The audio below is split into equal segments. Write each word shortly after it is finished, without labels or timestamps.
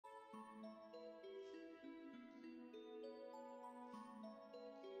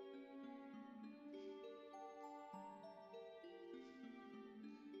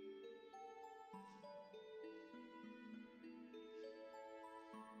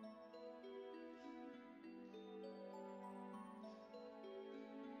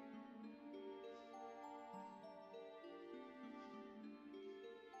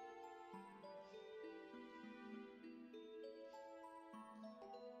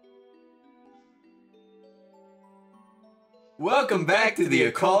Welcome back to the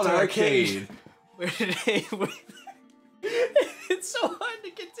Occult Arcade. Where today it's so hard to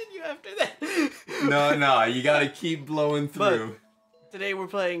continue after that. No, you gotta keep blowing through. But today we're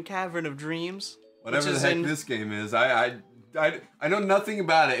playing Cavern of Dreams. Whatever the heck this game is, I know nothing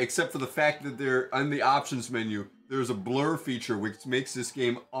about it except for the fact that there on the options menu there's a blur feature which makes this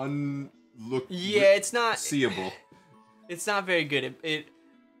game it's not seeable. It's not very good.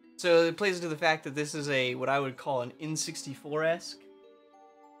 So it plays into the fact that this is what I would call an N64-esque.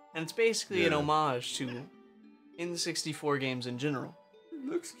 And it's basically an homage to N64 games in general. It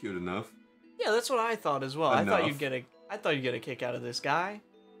looks cute enough. Yeah, that's what I thought as well. I thought you'd get a kick out of this guy.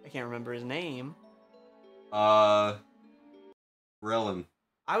 I can't remember his name. Grellin.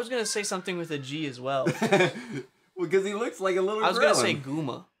 I was gonna say something with a G as well. Well, because he looks like a little. I was gonna say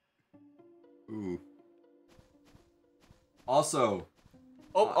Gooma. Ooh. Also.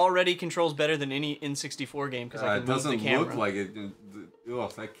 Already controls better than any N64 game because I can move the camera. It doesn't look like it.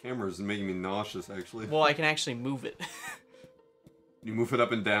 Ugh, that camera is making me nauseous, actually. Well, I can actually move it. You move it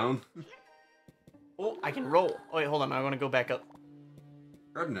up and down? Oh, I can roll. Oh, wait, hold on. I want to go back up.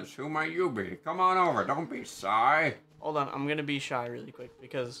 Goodness, who might you be? Come on over. Don't be shy. Hold on. I'm going to be shy really quick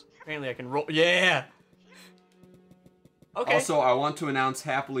because apparently I can roll. Yeah! Okay. Also, I want to announce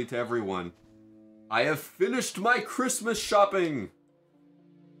happily to everyone, I have finished my Christmas shopping!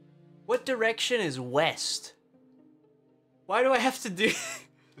 What direction is west? Why do I have to do...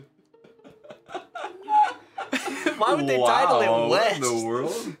 Why would they title it West? What in the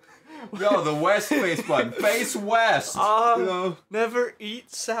world? No, the West face button. Face West! Never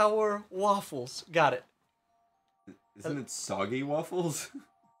eat sour waffles. Got it. Isn't it soggy waffles?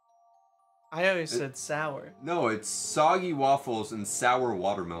 I always said sour. No, it's soggy waffles and sour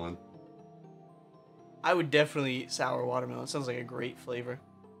watermelon. I would definitely eat sour watermelon. It sounds like a great flavor.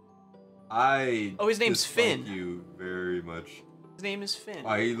 His name's Finn. Thank you very much. His name is Finn.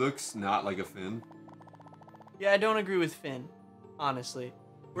 He looks not like a Finn. Yeah, I don't agree with Finn, honestly.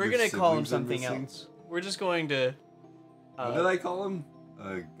 We're gonna call him something else. We're just going to... what did I call him?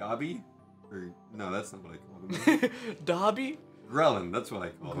 Gobby? Or, no, that's not what I called him. Dobby? Grellin, that's what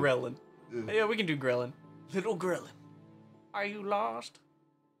I called him. Grellin. Yeah, we can do Grellin. Little Grellin. Are you lost?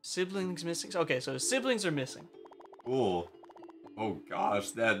 Siblings missing? Okay, so siblings are missing. Cool. Oh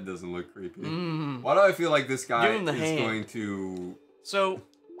gosh, that doesn't look creepy. Why do I feel like this guy is going to... So,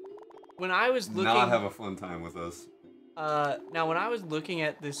 when I was looking... not have a fun time with us. Now when I was looking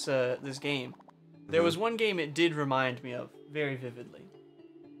at this this game, there was one game it did remind me of very vividly.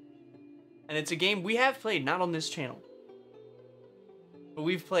 And it's a game we have played, not on this channel. But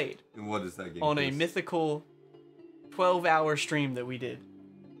we've played. And what is that game? On a mythical 12-hour stream that we did.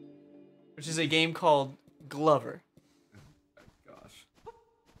 Which is a game called Glover.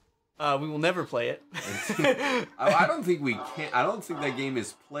 We will never play it. I don't think we can. I don't think that game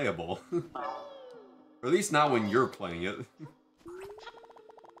is playable. Or at least not when you're playing it.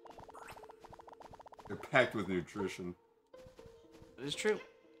 They're packed with nutrition. That is true.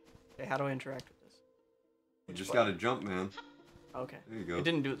 Okay, how do I interact with this? You just gotta jump, man. Okay. There you go. It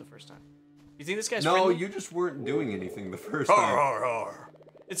didn't do it the first time. You think this guy's No, friendly? you just weren't doing anything the first time.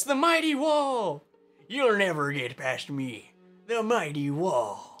 It's the mighty wall! You'll never get past me. The mighty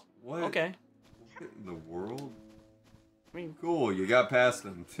wall. What? Okay. What in the world? I mean, cool, you got past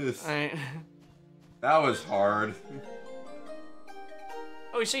him. Alright. That was hard.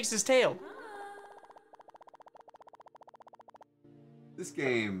 Oh, he shakes his tail. This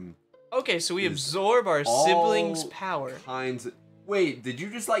game... Okay, so we absorb our siblings' power. Wait, did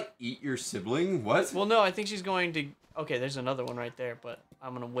you just, like, eat your sibling? What? Well, no, I think she's going to... Okay, there's another one right there, but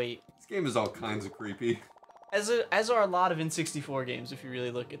I'm gonna wait. This game is all kinds of creepy. As are a lot of N64 games, if you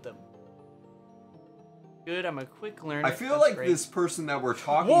really look at them. Good, I'm a quick learner. I feel like this person that we're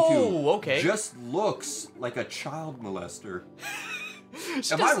talking to just looks like a child molester.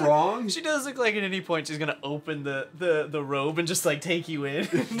 Am I wrong? She does look like at any point she's gonna open the robe and just like take you in.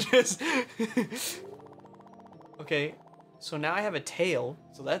 Okay, so now I have a tail,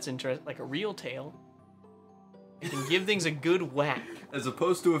 so that's interesting, like a real tail. I can give things a good whack. As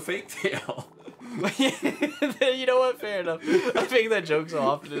opposed to a fake tail. You know what? Fair enough. I make that joke so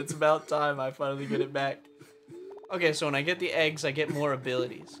often. It's about time I finally get it back. Okay, so when I get the eggs, I get more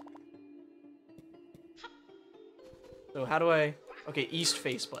abilities. So how do I... Okay, east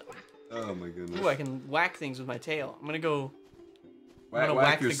face button. Oh my goodness. Ooh, I can whack things with my tail. I'm gonna go...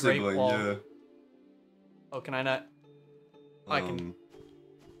 Whack your sibling, yeah. Oh, can I not? Oh, I can...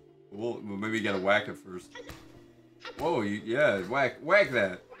 Well, maybe you gotta whack it first. Whoa, whack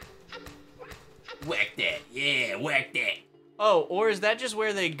that. Whack that, yeah, whack that. Oh, or is that just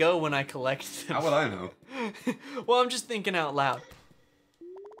where they go when I collect them? How would I know? Well, I'm just thinking out loud.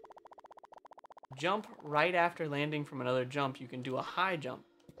 Jump right after landing from another jump. You can do a high jump.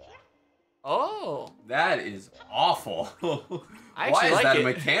 Oh. That is awful. I Why actually is like that it. a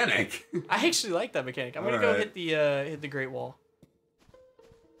mechanic? I actually like that mechanic. I'm gonna go hit the Great Wall.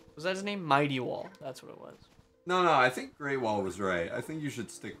 Was that his name? Mighty Wall. That's what it was. No, I think Great Wall was right. I think you should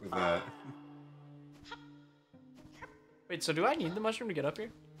stick with that. Wait, so do I need the mushroom to get up here?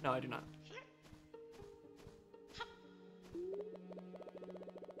 No, I do not.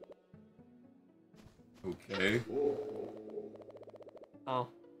 Okay. Oh.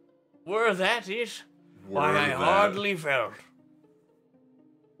 Were that it? Why, Were I that. hardly felt.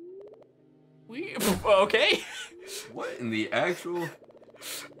 We... Okay. What in the actual...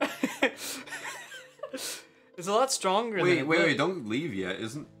 It's a lot stronger than it Wait, looked. don't leave yet,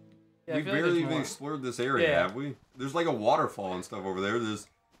 isn't... Yeah, I we feel like barely there's even more. explored this area, Yeah. have we? There's like a waterfall and stuff over there. There's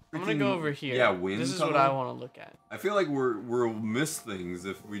I'm gonna freaking- go over here. Yeah, wind This is tunnel. what I want to look at. I feel like we'll miss things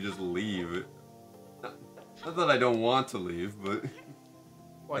if we just leave. Not that I don't want to leave, but...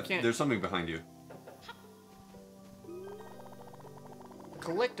 Well, I can't. There's something behind you.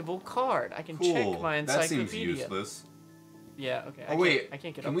 Collectible card. I can Cool. check my encyclopedia. That seems useless. Yeah. Okay. Oh wait, I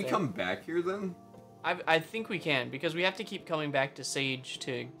can't get can up we there. come back here then? I think we can because we have to keep coming back to Sage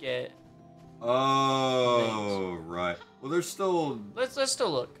to get. Oh, right. Well, there's still... Let's still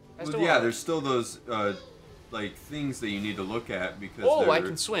look. I still yeah, wanna there's still those, like, things that you need to look at because look. Oh, they're... I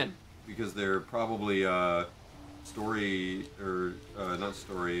can swim. Because they're probably, story... Or, not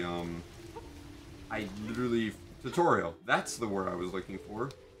story, I literally... Tutorial. That's the word I was looking for.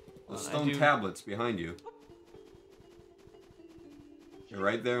 The stone tablets behind you. They're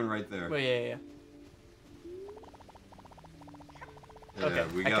right there and right there. Well, yeah. Yeah, Okay,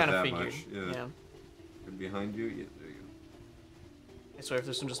 we I got kind of that figured. much. Yeah. And behind you? Yeah, there you go. I swear if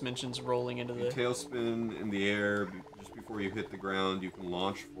this one just mentions rolling into the... Tailspin in the air just before you hit the ground. You can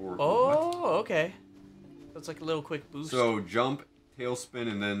launch for... Oh, What? okay. That's like a little quick boost. So jump, tailspin,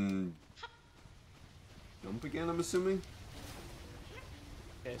 and then... Jump again, I'm assuming?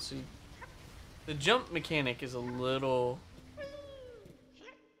 Okay, so... The jump mechanic is a little...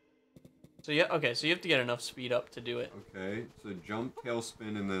 So yeah, okay, so you have to get enough speed up to do it. Okay, so jump,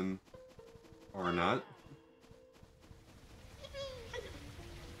 tailspin, and then... Or not.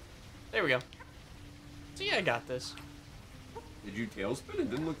 There we go. So yeah, I got this. Did you tailspin? It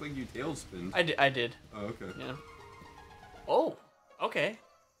didn't look like you tailspinned. I did. Oh, okay. Yeah. Oh, okay.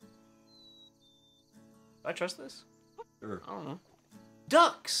 Do I trust this? Sure. I don't know.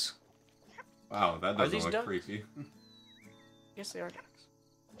 Ducks! Wow, that Are doesn't these look ducks? creepy. Yes, they are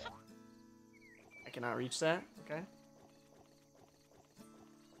ducks. I cannot reach that. Okay.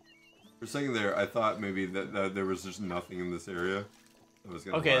 For a second there, I thought maybe that there was just nothing in this area. I was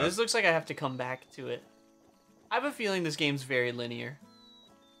gonna Okay, laugh. this looks like I have to come back to it. I have a feeling this game's very linear.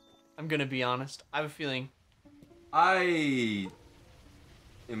 I'm gonna be honest. I have a feeling... I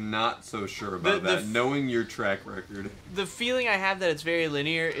am not so sure about that, knowing your track record. The feeling I have that it's very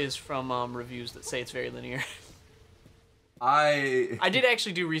linear is from reviews that say it's very linear. I I did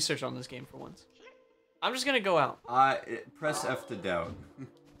actually do research on this game for once. I'm just gonna go out. Press F to doubt.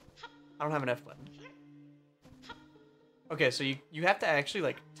 I don't have an F button. Okay, so you have to actually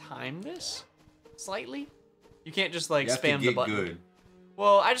like time this slightly. You can't just like You have spam to the get button. good.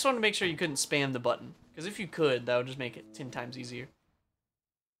 Well, I just wanted to make sure you couldn't spam the button, because if you could, that would just make it 10 times easier.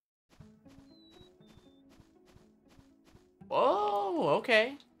 Whoa,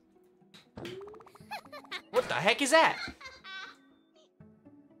 okay. What the heck is that?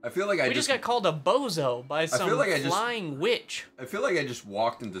 I feel like We just got called a bozo by some feel like I just- flying witch. I feel like I just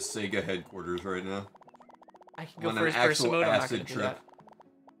walked into Sega headquarters right now. I can go on an first person actual mode. I'm not acid gonna do trip. that.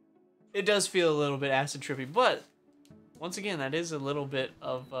 It does feel a little bit acid trippy, but once again, that is a little bit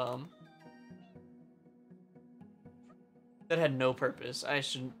of that had no purpose. I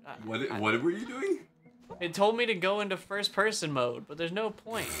shouldn't. What were you doing? It told me to go into first person mode, but there's no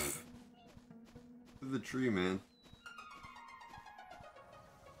point. The tree, man.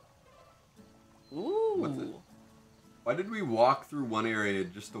 Ooh. What's it? Why did we walk through one area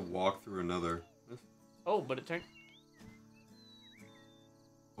just to walk through another? Oh, but it turned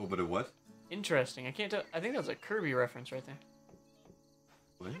Oh, but it what? interesting. I can't tell. I think that was a Kirby reference right there.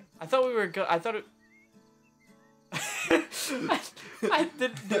 What? I thought we were I thought it.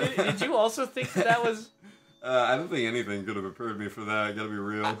 Did you also think that was? I don't think anything could have prepared me for that. I gotta be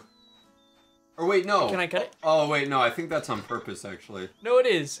real. Or wait, no. Can I cut it? Oh wait, no. I think that's on purpose, actually. No, it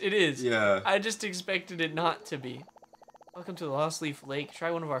is. It is. Yeah. I just expected it not to be. Welcome to the Lost Leaf Lake.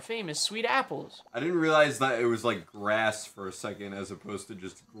 Try one of our famous sweet apples. I didn't realize that it was like grass for a second as opposed to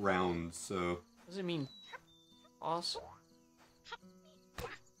just ground, so... What does it mean? Awesome.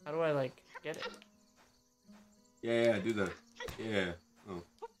 How do I, like, get it? Yeah, do that. Yeah. Oh.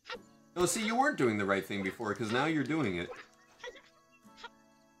 No, see, you weren't doing the right thing before, because now you're doing it.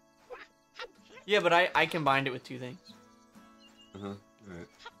 Yeah, but I combined it with two things. Uh-huh. Alright.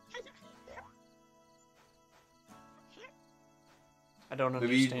 I don't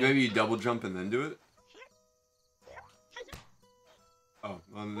understand. Maybe you double jump and then do it? Oh,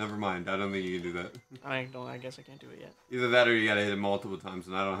 well, never mind. I don't think you can do that. I guess I can't do it yet. Either that or you gotta hit it multiple times,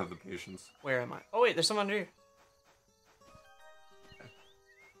 and I don't have the patience. Where am I? Oh, wait, there's some under here.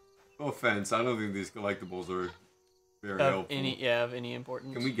 No offense, I don't think these collectibles are very helpful. Of any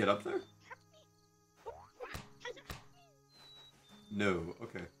importance. Can we get up there? No.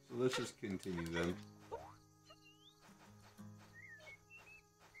 Okay. So let's just continue then.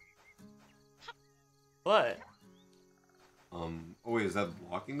 What? Oh wait, is that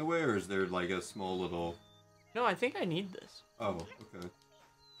blocking the way, or is there like a small little... No, I think I need this. Oh, okay.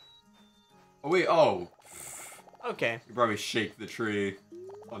 Oh wait, oh! Okay. You probably shake the tree.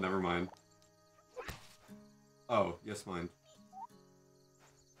 Oh, never mind. Oh, yes, mind.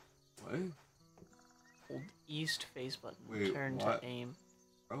 What? Hold east face button. Wait, Turn what? to aim.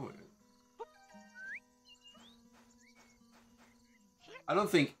 Oh. I don't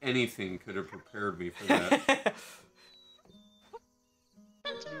think anything could have prepared me for that.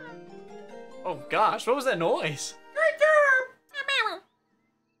 Oh gosh, what was that noise?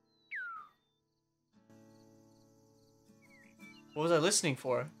 What was I listening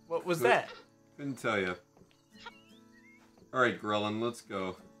for? What was that? Couldn't tell you. Alright, Grellin, let's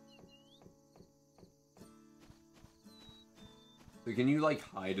go. So can you, like,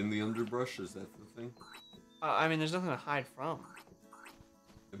 hide in the underbrush? Is that the thing? I mean, there's nothing to hide from.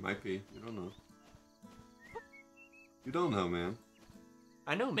 It might be. You don't know. You don't know, man.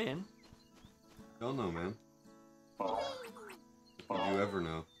 I know, man. Don't know, man. Did you ever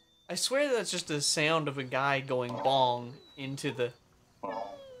know? I swear that's just the sound of a guy going bong into the...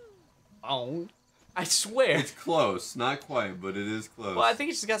 Bong. I swear. It's close. Not quite, but it is close. Well, I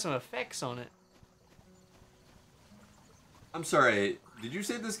think it's just got some effects on it. I'm sorry. Did you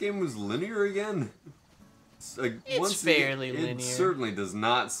say this game was linear again? It's fairly linear. It certainly does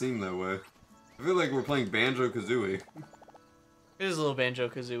not seem that way. I feel like we're playing Banjo-Kazooie. It is a little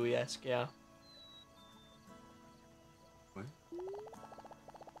Banjo-Kazooie-esque, yeah. What?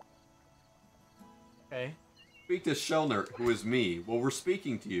 Okay. Speak to Shellner, who is me. Well, we're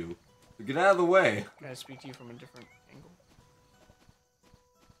speaking to you. So get out of the way. Can I speak to you from a different angle?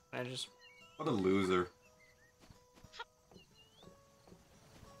 I just... What a loser.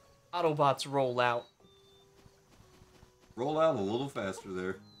 Autobots roll out. Roll out a little faster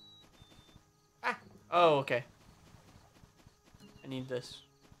there. Ah! Oh, okay. I need this.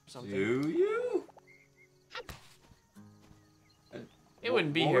 Or something. Do you? It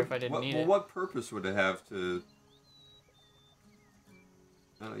wouldn't be here if I didn't need it. Well, what purpose would it have to...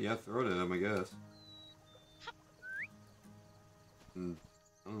 yeah, throw it at him, I guess. I don't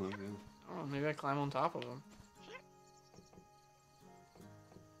know, man. Oh, maybe I climb on top of him.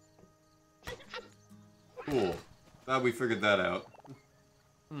 Cool. Glad we figured that out.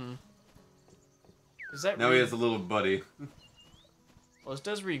 Hmm. Is that now he has a little buddy. Well, this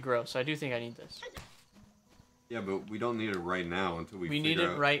does regrow, so I do think I need this. Yeah, but we don't need it right now until we need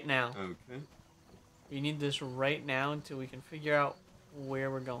it right now. Okay. We need this right now until we can figure out where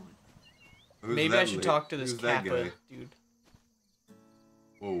we're going. Who's Maybe I should talk to this Kappa dude.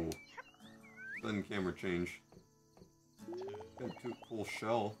 Whoa. Sudden camera change. Got a too cool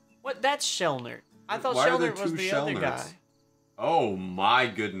shell. What? That's Shellner. I thought Why Shellner was the other guy. Oh my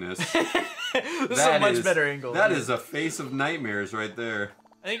goodness. This is a much better angle. That is a face of nightmares right there.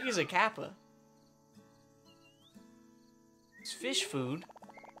 I think he's a Kappa. It's fish food.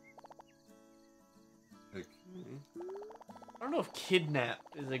 Okay. I don't know if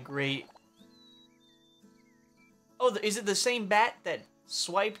kidnapped is a great... Oh, is it the same bat that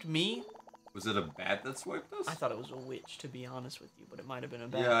swiped me? Was it a bat that swiped us? I thought it was a witch, to be honest with you, but it might have been a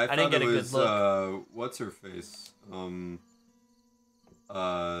bat. Yeah, I didn't get a good look. What's her face? I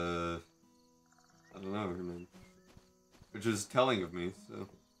don't know her name. Which is telling of me, so.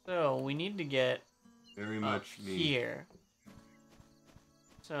 So, we need to get very much me. Here.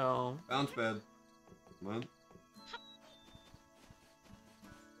 So. Bounce pad. Come on.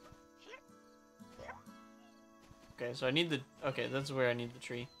 Okay, so I need the... Okay, that's where I need the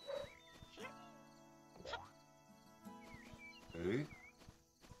tree. Okay.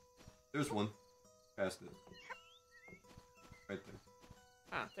 There's one. Past it. Right there.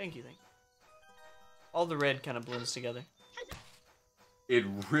 Ah, thank you, thank you. All the red kind of blends together. It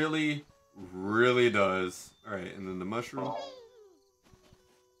really, really does. Alright, and then the mushroom.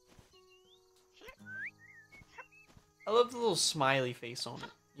 I love the little smiley face on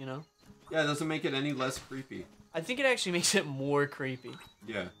it, you know? Yeah, it doesn't make it any less creepy. I think it actually makes it more creepy.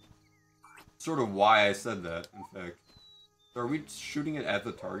 Yeah. Sort of why I said that, in fact. So are we shooting it at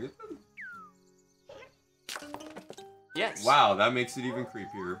the target then? Yes. Wow, that makes it even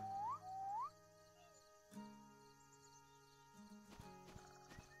creepier.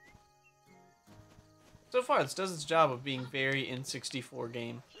 So far, this does its job of being very N64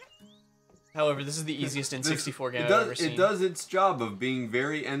 game. However, this is the easiest N64 game I've ever seen. It does its job of being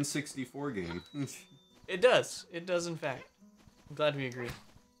very N64 game. It does. It does, in fact. I'm glad we agree.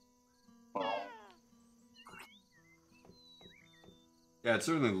 Yeah, it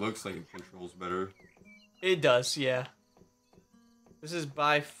certainly looks like it controls better. It does, yeah. This is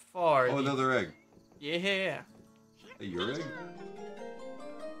by far Oh, another egg. Yeah. Is that your egg?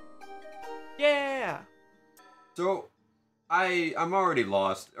 Yeah! So, I'm already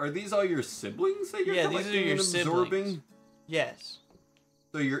lost. Are these all your siblings that you're collecting these are your and absorbing? siblings. Yes.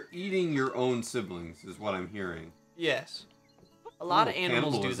 So you're eating your own siblings, is what I'm hearing. Yes. A lot of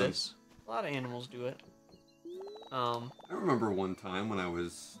animals do cannibalism. this. A lot of animals do it. I remember one time when I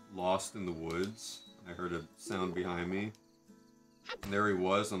was lost in the woods. I heard a sound behind me. And there he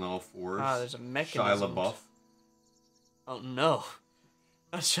was on all fours. Ah, there's a mechanism. Shia LaBeouf. Oh no.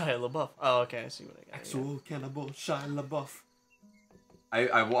 Not Shia LaBeouf. Oh, okay, I see what I got. Actual cannibal Shia LaBeouf.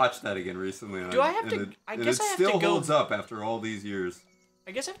 I watched that again recently. Do I have to? I guess I have to go. It still holds up after all these years.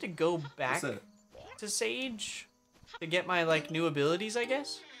 I guess I have to go back to Sage to get my like new abilities. I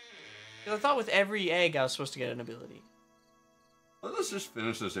guess. Because I thought with every egg I was supposed to get an ability. Well, let's just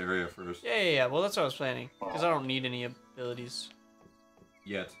finish this area first. Yeah. Well, that's what I was planning. Because I don't need any abilities.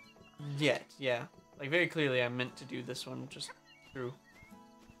 Yet, yeah. Like, very clearly I meant to do this one just through.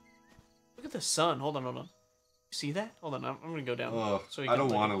 Look at the sun. Hold on. You see that? Hold on, I'm gonna go down. Oh, so I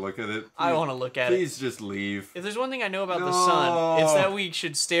don't want to look at it. Please, I want to look at it. Please just leave. If there's one thing I know about the sun, it's that we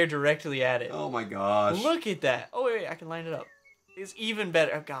should stare directly at it. Oh my gosh. Look at that. Oh, wait, I can line it up. It's even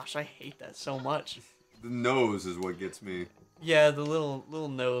better. Oh, gosh, I hate that so much. The nose is what gets me. Yeah, the little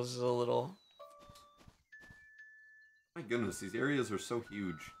nose is a little... My goodness, these areas are so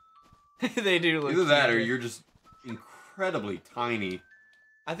huge. They do look Either that huge. or you're just incredibly tiny.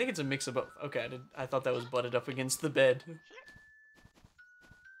 I think it's a mix of both. Okay, I thought that was butted up against the bed.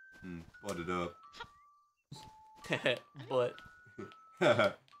 Butted up. But.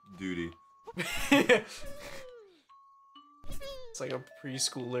 Duty. It's like a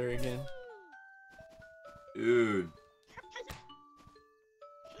preschooler again. Dude.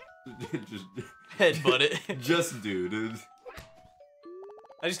 Just headbutt it. Just dude.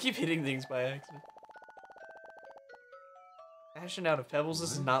 I just keep hitting things by accident. Fashioned out of pebbles?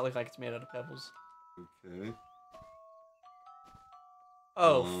 This does not look like it's made out of pebbles. Okay.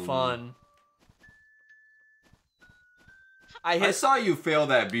 Oh, fun. I saw you fail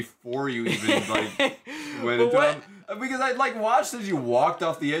that before you even like went into it. Because I like watched as you walked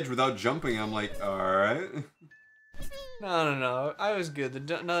off the edge without jumping. I'm like, all right. No. I was good.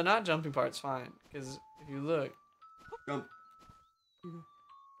 The not jumping part's fine. Because if you look, Jump.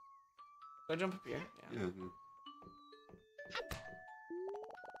 go jump up here. Yeah. Yeah.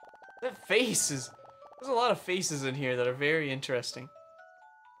 That face is. There's a lot of faces in here that are very interesting.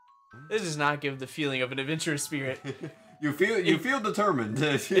 This does not give the feeling of an adventurous spirit. You feel determined.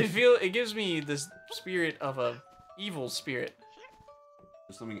 It gives me this spirit of a evil spirit.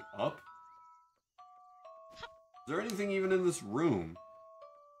 There's something up? Is there anything even in this room?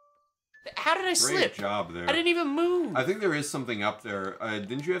 How did I slip? Great job there. I didn't even move. I think there is something up there.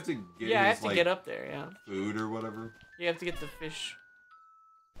 Didn't you have to get Yeah, I his, have to like, get up there, yeah. food or whatever? You have to get the fish.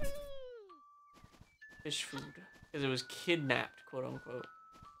 Fish food. Because it was kidnapped, quote unquote.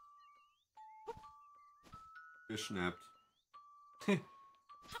 Fish napped.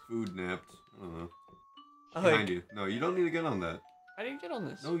 Food napped. I don't know. Oh, Behind you. No, you don't need to get on that. I didn't get on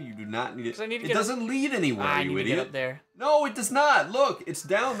this. No, you do not need it. I need to it get doesn't lead anywhere, I you need idiot. to get up there. No, it does not. Look, it's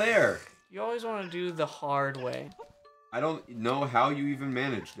down there. You always want to do the hard way. I don't know how you even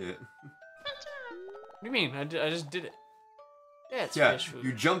managed it. What do you mean? I just did it. Yeah, it's Yeah, fish food.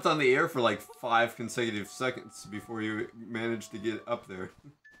 you jumped on the air for like 5 consecutive seconds before you managed to get up there.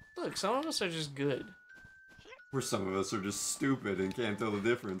 Look, some of us are just good. Or some of us are just stupid and can't tell the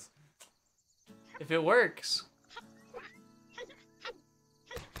difference. If it works.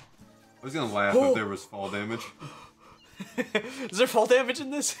 I was gonna laugh if there was fall damage. Is there fall damage in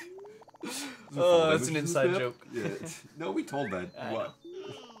this? Oh, that's an inside joke. Yeah. No, we told that. What?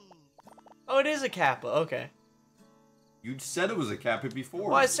 Oh, it is a Kappa. Okay. You said it was a Kappa before.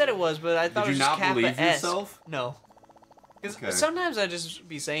 Well, I said it was, but I thought it was just Kappa-esque. Did you not believe yourself? No. Because sometimes I just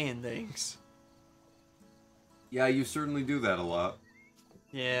be saying things. Yeah, you certainly do that a lot.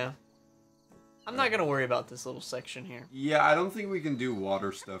 Yeah. I'm not gonna worry about this little section here. Yeah, I don't think we can do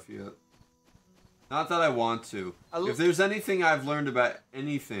water stuff yet. Not that I want to. If there's anything I've learned about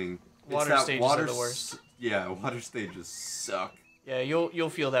anything, water it's that stages are the worst. Yeah, water stages suck. Yeah, you'll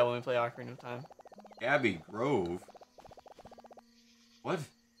feel that when we play Ocarina of Time. Abbey Grove? What?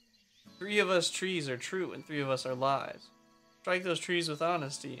 3 of us trees are true and 3 of us are lies. Strike those trees with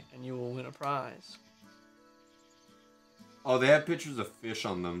honesty and you will win a prize. Oh, they have pictures of fish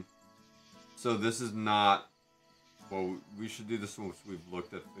on them. So this is not... Well, we should do this once we've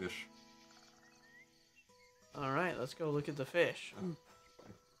looked at fish. Alright, let's go look at the fish.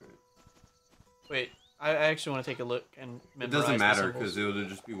 Wait, I actually want to take a look and memorize. It doesn't matter, because it'll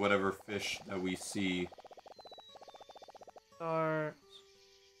just be whatever fish that we see. Stars,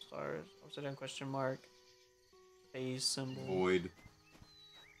 upside down question mark, phase symbol. Void.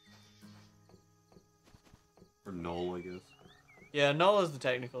 Or null, I guess. Yeah, null is the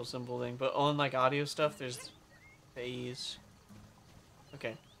technical symbol thing, but on like audio stuff, there's phase.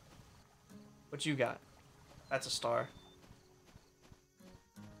 Okay. What you got? That's a star.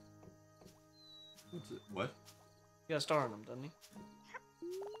 What's it? What? He got a star on him, doesn't he?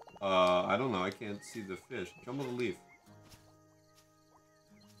 I don't know. I can't see the fish. Jump on the leaf.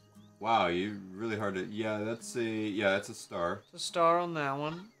 Wow, you really hard to... Yeah, that's a star. It's a star on that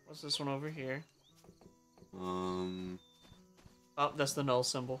one. What's this one over here? Oh, that's the null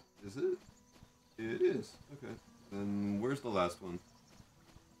symbol. Is it? It is. Okay. Then where's the last one?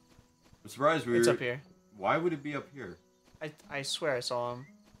 I'm surprised we were... It's up here. Why would it be up here? I swear I saw him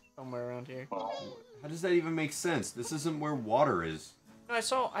somewhere around here. How does that even make sense? This isn't where water is. No, I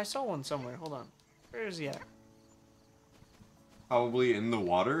saw one somewhere. Hold on. Where is he at? Probably in the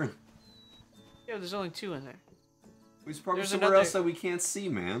water? Yeah, there's only 2 in there. He's probably somewhere else that we can't see,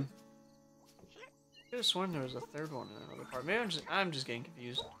 man. I could have sworn there was a 3rd one in another part. Maybe I'm just getting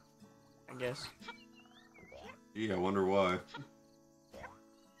confused. I guess. Gee, I wonder why.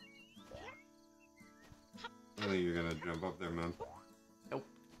 I don't think you're gonna jump up there, man. Nope.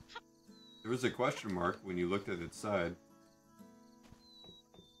 There was a question mark when you looked at its side.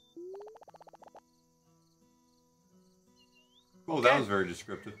 Cool, Okay. That was very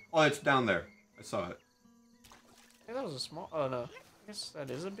descriptive. Oh, it's down there. I saw it. I think that was a small... Oh, no. I guess that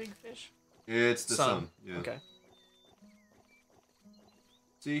is a big fish. It's the sun. Yeah. Okay.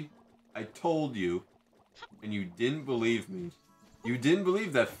 See? I told you, and you didn't believe me. You didn't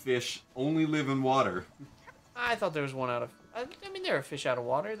believe that fish only live in water. I thought there was one out of... I mean, there are fish out of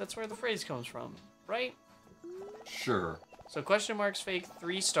water. That's where the phrase comes from, right? Sure. So question mark's fake,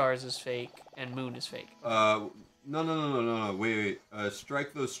 3 stars is fake, and moon is fake. No. Wait.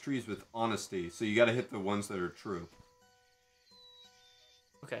 Strike those trees with honesty. So you gotta hit the ones that are true.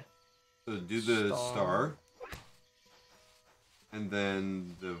 Okay. So do the star. And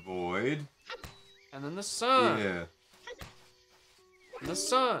then the void. And then the sun. Yeah. And the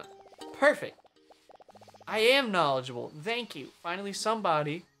sun. Perfect. I am knowledgeable. Thank you. Finally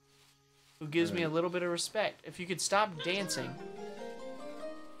somebody who gives me a little bit of respect. If you could stop dancing.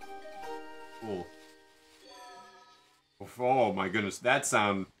 Cool. Oh my goodness, that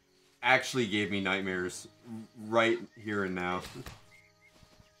sound actually gave me nightmares right here and now.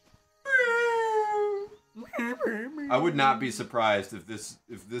 I would not be surprised if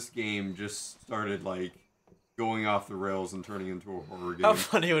this game just started like going off the rails and turning into a horror game. How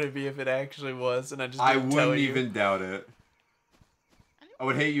funny would it be if it actually was and I just didn't I tell wouldn't you? even doubt it. I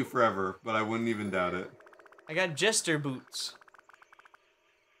would hate you forever, but I wouldn't even doubt it. I got jester boots.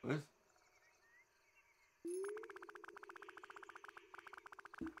 What?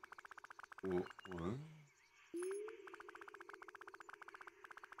 What?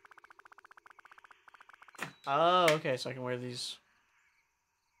 Oh, okay, so I can wear these.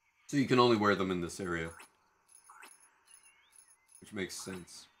 So you can only wear them in this area. Which makes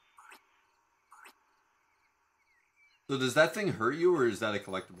sense. So does that thing hurt you, or is that a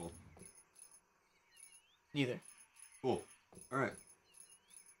collectible? Neither. Cool. Alright.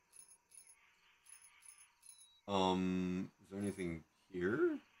 Is there anything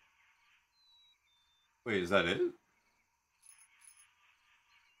here? Wait, is that it?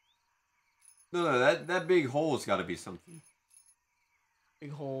 No, that big hole's gotta be something.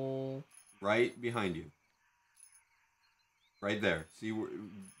 Big hole. Right behind you. Right there. See where...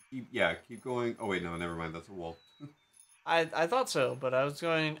 yeah, keep going. Oh wait, no, never mind. That's a wall. I thought so, but I was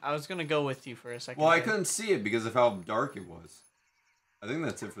gonna go with you for a second. Well, I couldn't see it because of how dark it was. I think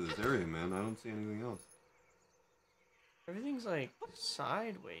that's it for this area, man. I don't see anything else. Everything's like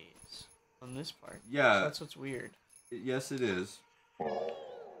sideways on this part. Yeah. So that's what's weird. Yes, it is.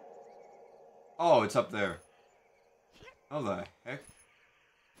 Oh, it's up there. How the heck?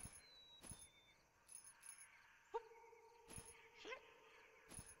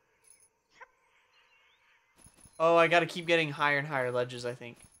 Oh, I gotta keep getting higher and higher ledges, I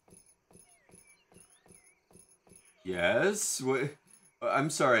think. Yes? What?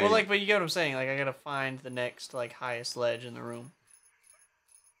 I'm sorry. Well, like, but you get what I'm saying. Like, I gotta find the next, like, highest ledge in the room.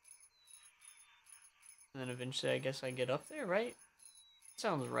 And then eventually, I guess I get up there, right?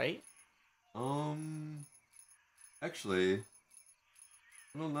 Sounds right. Actually,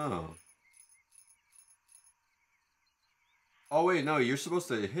 I don't know. Oh, wait, no, you're supposed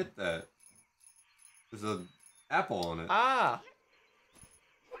to hit that. There's an apple on it. Ah!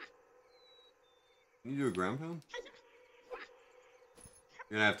 Can you do a ground pound?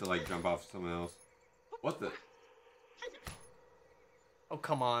 You're gonna have to, like, jump off someone else. What the? Oh,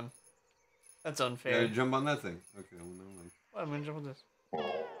 come on. That's You unfair. gotta jump on that thing. Okay, well, never mind. Well, I'm gonna jump on this.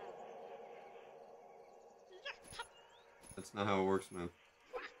 That's not how it works, man.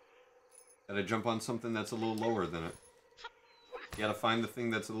 Gotta jump on something that's a little lower than it. You gotta find the thing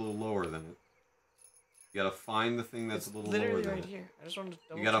that's a little lower than it. You gotta find the thing that's a little lower than it. Literally right here. I just wanted to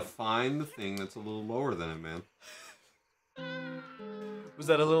double You gotta check. find the thing that's a little lower than it, man. Was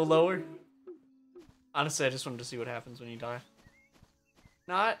that a little lower? Honestly, I just wanted to see what happens when you die.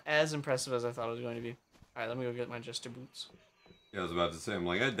 Not as impressive as I thought it was going to be. Alright, let me go get my Jester boots. Yeah, I was about to say, I'm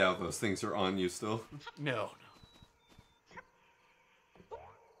like, I doubt those things are on you still. No.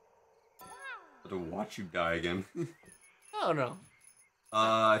 To watch you die again. Oh, no.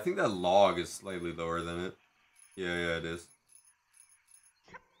 I think that log is slightly lower than it. Yeah, it is.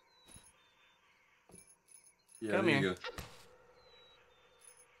 Yeah, Come there here. you go.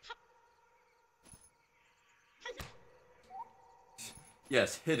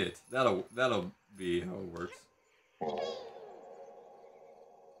 Yes, hit it. That'll be how it works.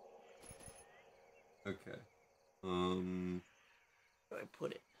 Okay. Where do I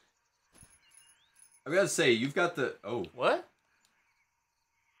put it? I gotta say, you've got the... Oh. What?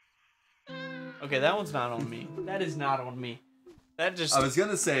 Okay, that one's not on me. That is not on me. That just... I was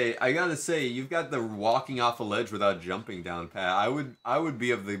gonna say, I gotta say, you've got the walking off a ledge without jumping down pat. I would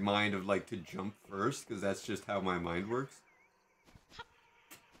be of the mind of, like, to jump first, because that's just how my mind works.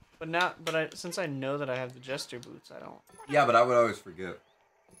 But since I know that I have the Jester boots, I don't... Yeah, but I would always forget.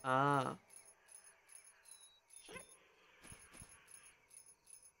 Ah.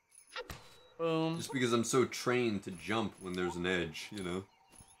 Boom. Just because I'm so trained to jump when there's an edge, you know?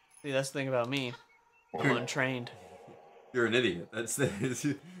 See, that's the thing about me. I'm untrained. You're an idiot. That's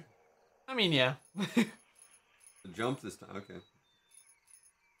the... I mean, yeah. The jump this time, okay.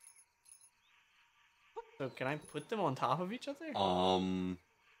 So can I put them on top of each other?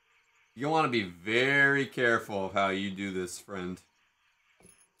 You want to be very careful of how you do this, friend.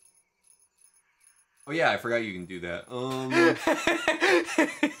 Oh yeah, I forgot you can do that.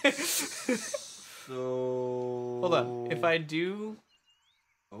 So... Hold on. If I do...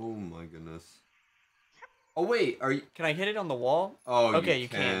 Oh my goodness. Oh wait, are you... Can I hit it on the wall? Oh, okay, you you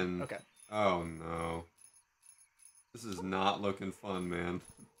can. Okay. Oh no. This is not looking fun, man.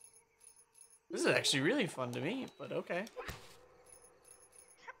 This is actually really fun to me, but okay.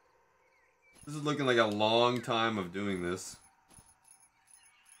 This is looking like a long time of doing this.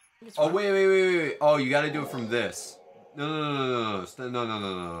 It's Oh, fun. wait. Oh, you gotta do it from this. No.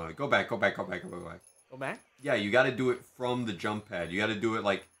 Go back. Go back? Yeah, you gotta do it from the jump pad. You gotta do it,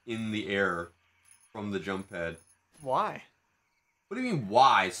 like, in the air from the jump pad. Why? What do you mean,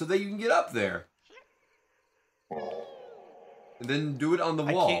 why? So that you can get up there. And then do it on the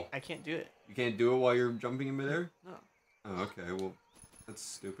wall. I can't do it. You can't do it while you're jumping in midair? No. Oh, okay, well, that's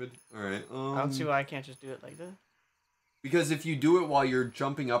stupid. Alright, I don't see why I can't just do it like this. Because if you do it while you're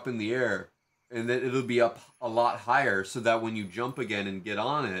jumping up in the air, and then it'll be up a lot higher, so that when you jump again and get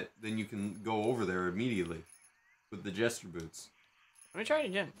on it, then you can go over there immediately with the Jester boots. Let me try it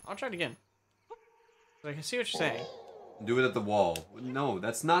again. I'll try it again. I can see what you're saying. Do it at the wall. No,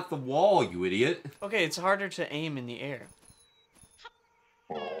 that's not the wall, you idiot. Okay, it's harder to aim in the air.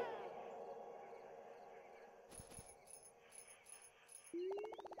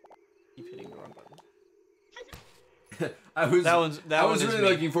 Keep hitting the wrong button. I was really me.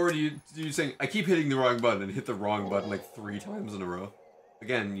 looking forward to you saying, I keep hitting the wrong button, and hit the wrong button like 3 times in a row.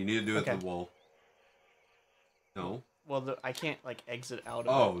 Again, you need to do it at the wall. No? Well, I can't, like, exit out of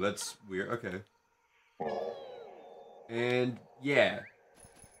it. Oh, that's weird. Okay. And yeah.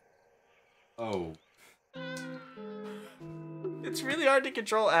 Oh. It's really hard to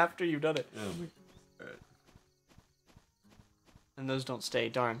control after you've done it. Oh my God. Right. And those don't stay,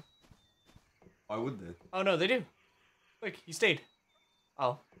 darn. Why would they? Oh no, they do. Look, he stayed.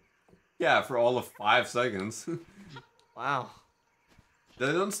 Oh. Yeah, for all of 5 seconds. Wow.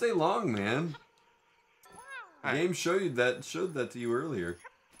 They don't stay long, man. The game showed that to you earlier.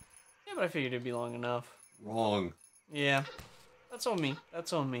 Yeah, but I figured it'd be long enough. Wrong. Yeah. That's on me.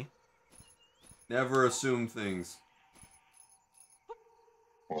 That's on me. Never assume things.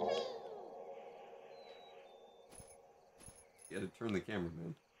 You gotta turn the camera,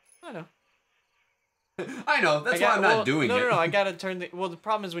 man. I know. I know. That's why I'm not doing it. No. I gotta turn the. Well, the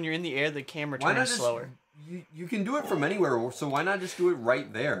problem is when you're in the air, the camera turns slower. You can do it from anywhere, so why not just do it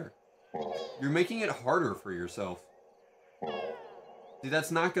right there? You're making it harder for yourself. See,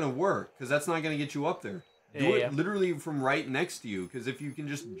 that's not gonna work, because that's not gonna get you up there. Do it literally from right next to you, because if you can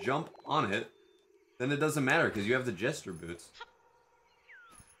just jump on it, then it doesn't matter, because you have the jester boots.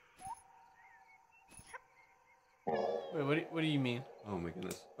 Wait, what do you mean? Oh my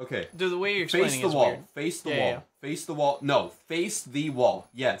goodness. Okay. The way you're explaining face the is wall. weird. Face the wall. Yeah. Face the wall. No, face the wall.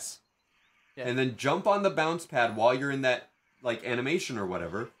 Yes. Yeah. And then jump on the bounce pad while you're in that like animation or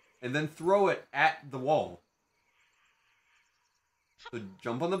whatever, and then throw it at the wall. So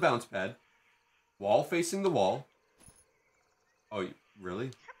jump on the bounce pad, wall facing the wall. Oh,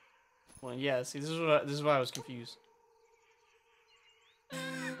 really? Well, yeah. See, this is why I was confused.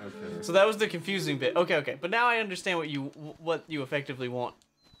 Okay. So that was the confusing bit. Okay. But now I understand what you effectively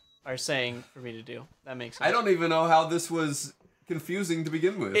are saying for me to do. That makes sense. I don't even know how this was confusing to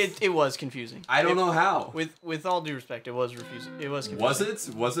begin with. It was confusing. I don't know how. With all due respect, it was confusing. Was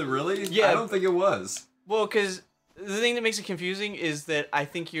it? Was it really? Yeah. I don't think it was. Well, because the thing that makes it confusing is that I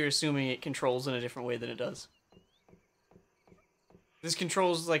think you're assuming it controls in a different way than it does. This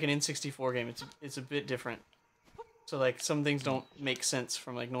controls like an N64 game. It's a bit different. So like some things don't make sense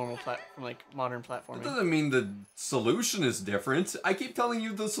from like modern platforming. That doesn't mean the solution is different. I keep telling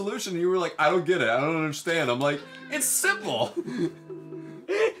you the solution, and you were like, "I don't get it. I don't understand." I'm like, "It's simple."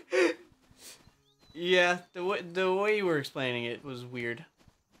 Yeah, the way you were explaining it was weird.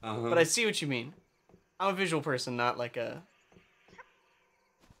 But I see what you mean. I'm a visual person, not an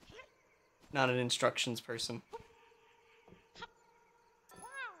instructions person.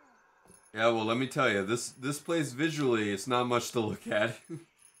 Yeah, well, let me tell you, this place visually, it's not much to look at.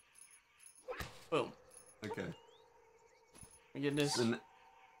 Boom. Okay. My goodness.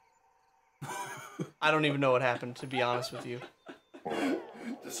 I don't even know what happened, to be honest with you.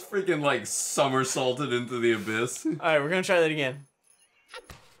 Just freaking, like, somersaulted into the abyss. Alright, we're gonna try that again.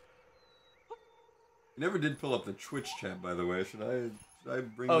 You never did pull up the Twitch chat, by the way. Should I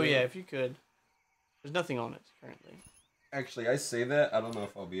bring Oh, that yeah, up? if you could. There's nothing on it, currently. Actually, I say that. I don't know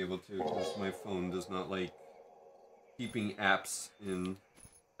if I'll be able to, because my phone does not like keeping apps in.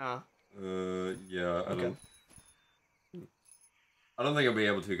 Yeah, I don't think I'll be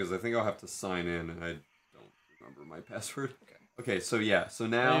able to, because I think I'll have to sign in, and I don't remember my password. Okay, so yeah, so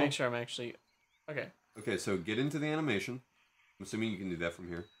now... Let me make sure I'm actually... Okay. Okay, so get into the animation. I'm assuming you can do that from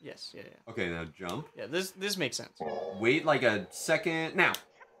here. Yes, yeah. Okay, now jump. Yeah, this makes sense. Wait like a second. Now!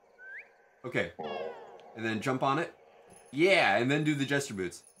 Okay. And then jump on it. Yeah, and then do the jester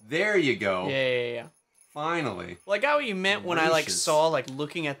boots. There you go. Yeah. Finally. Well, I got what you meant when I saw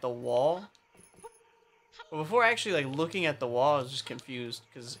looking at the wall. But before actually looking at the wall, I was just confused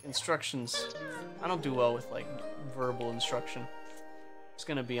because instructions. I don't do well with verbal instruction. Just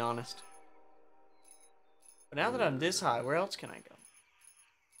gonna be honest. But now that I'm this high, where else can I go?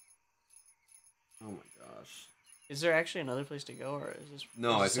 Oh my gosh. Is there actually another place to go, or is this?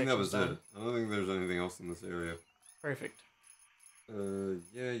 No, I think that was it. I don't think there's anything else in this area. Perfect.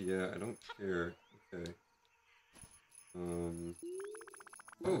 Yeah, I don't care. Okay.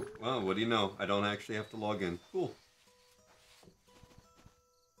 Oh, well, what do you know? I don't actually have to log in. Cool.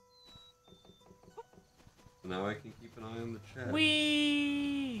 So now I can keep an eye on the chat.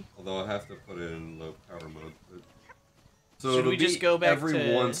 Whee! Although I have to put it in low power mode. So should we just go back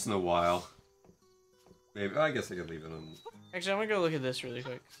every once in a while? Maybe. I guess I could leave it on. Actually, I'm gonna go look at this really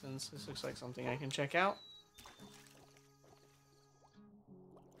quick, since this looks like something I can check out.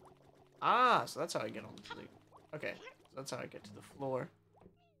 Ah, so that's how I get on the... Okay, so that's how I get to the floor.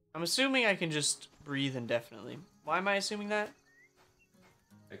 I'm assuming I can just breathe indefinitely. Why am I assuming that?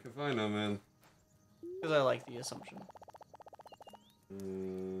 Heck if I know, man. Because I like the assumption.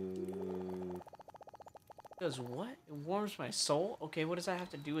 Does what? It warms my soul? Okay, what does that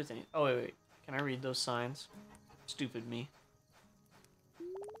have to do with anything? Oh, wait. Can I read those signs? Stupid me.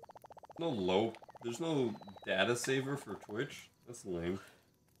 No low There's no data saver for Twitch? That's lame.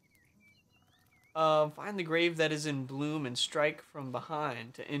 Find the grave that is in bloom and strike from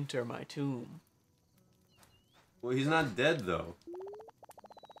behind to enter my tomb. Well, he's not dead, though.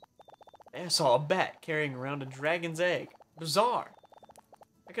 I saw a bat carrying around a dragon's egg. Bizarre.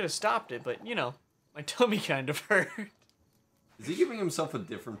 I could have stopped it, but, you know, my tummy kind of hurt. Is he giving himself a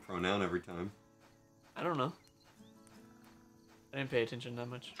different pronoun every time? I don't know. I didn't pay attention that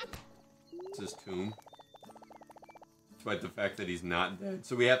much. It's his tomb. Despite the fact that he's not dead.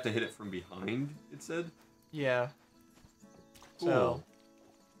 So we have to hit it from behind, it said? Yeah. Cool.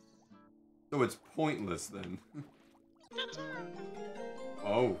 So it's pointless then.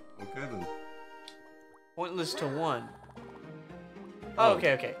 Oh, okay then. Pointless to one. Oh,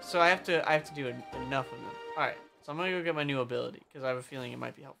 okay. So I have to do enough of them. All right. So I'm gonna go get my new ability because I have a feeling it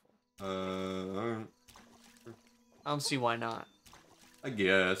might be helpful. Alright. I don't see why not. I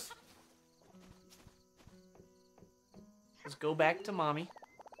guess. Let's go back to mommy.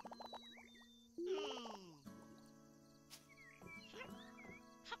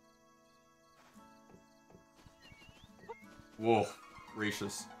 Whoa,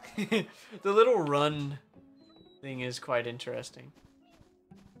 gracious. The little run thing is quite interesting.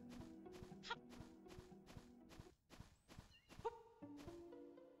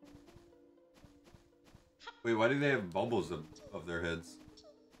 Wait, why do they have bubbles of their heads?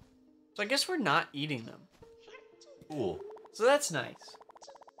 So I guess we're not eating them. Cool. So that's nice.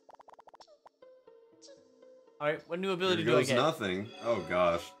 Alright, what new ability Here do I goes get? nothing. Oh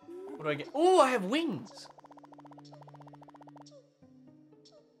gosh. What do I get? Oh, I have wings!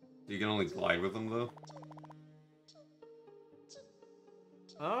 You can only glide with them though?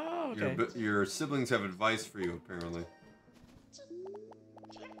 Oh, okay. Your siblings have advice for you, apparently.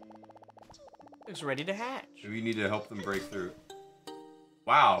 Looks ready to hatch. Maybe you need to help them break through.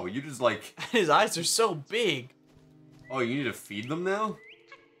 Wow, you just like... His eyes are so big. Oh, you need to feed them now?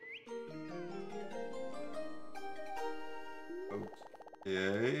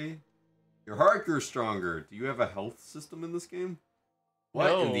 Okay. Your heart grew stronger. Do you have a health system in this game? What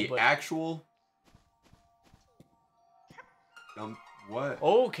No, in the but... actual... What?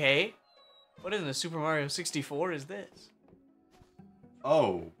 Okay. What in the Super Mario 64 is this?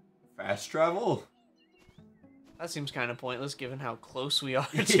 Oh, fast travel? That seems kind of pointless given how close we are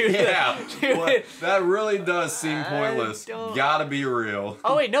to Yeah, the... that really does seem pointless. Gotta be real.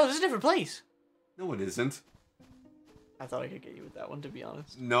 Oh wait, no, this is a different place. No, it isn't. I thought I could get you with that one, to be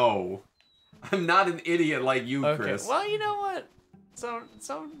honest. No. I'm not an idiot like you, Okay. Chris. Well, you know what? So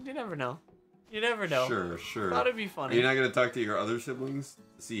you never know. You never know. Sure. Thought it'd be funny. Are you not gonna talk to your other siblings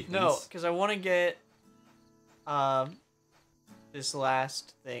to see hints? No, because I want to get this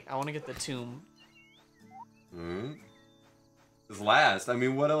last thing. I want to get the tomb. Hmm. This last. I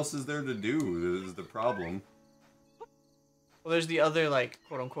mean, what else is there to do? This is the problem. Well, there's the other like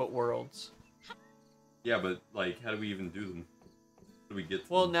quote unquote worlds. Yeah, but like, how do we even do them? How do we get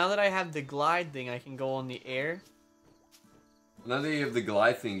to Well, them? now that I have the glide thing, I can go on the air. Now that you have the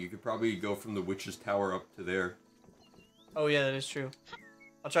glide thing, you could probably go from the witch's tower up to there. Oh yeah, that is true.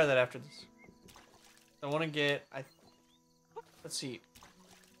 I'll try that after this. I want to get. Let's see.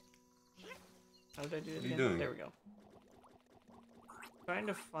 How did I do it What are you again? doing? There we go. Trying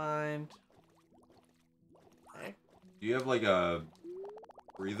to find. Okay. Do you have like a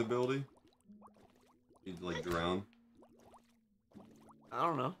breathability? You'd like drown? I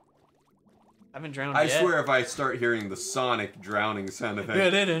don't know. I haven't drowned I yet. swear if I start hearing the sonic drowning sound effect.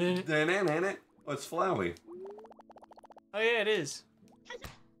 Oh, it's Flowey. Oh yeah, it is.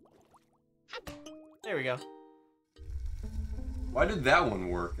 There we go. Why did that one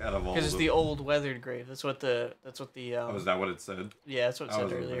work out of all? Because it's the old weathered grave. That's what the. Oh, is that what it said? Yeah, that's what it I said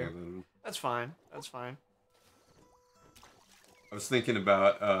wasn't earlier. paying attention. That's fine. That's fine. I was thinking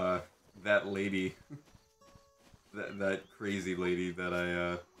about that lady, that crazy lady that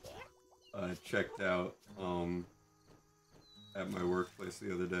I checked out at my workplace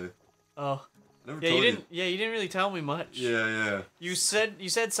the other day. Oh. Never Yeah, told you didn't. Yeah, you didn't really tell me much. Yeah. You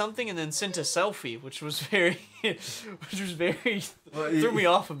said something and then sent a selfie, which was very, Well, threw me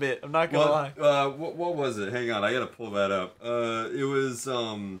off a bit. I'm not gonna lie. What was it? Hang on, I gotta pull that up. It was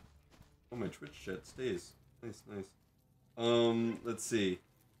oh, my Twitch chat stays. Nice. Let's see.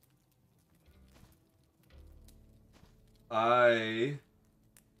 I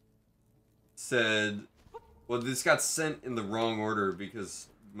said, well, this got sent in the wrong order because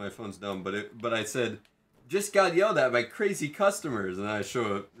my phone's dumb, but I said, just got yelled at by crazy customers, and I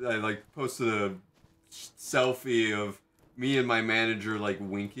like posted a selfie of me and my manager like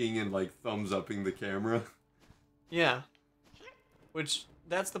winking and like thumbs upping the camera. Yeah. Which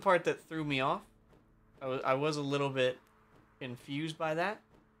that's the part that threw me off. I was a little bit confused by that.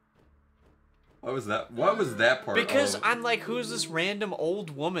 What was that? What was that part? Because I'm like, who's this random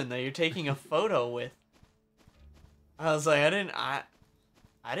old woman that you're taking a photo with? I was like, I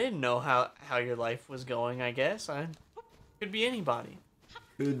didn't know how your life was going. I guess could be anybody.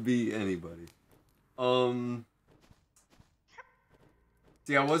 Could be anybody.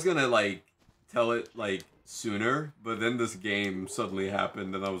 See, I was gonna like tell it like sooner, but then this game suddenly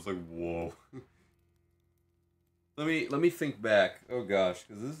happened, and I was like, whoa. Let me think back. Oh gosh,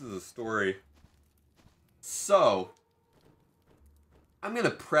 because this is a story. So, I'm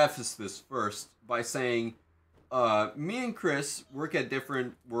gonna preface this first by saying, me and Chris work at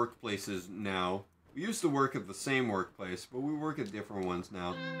different workplaces now. We used to work at the same workplace, but we work at different ones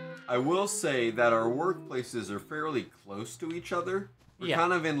now. I will say that our workplaces are fairly close to each other. We're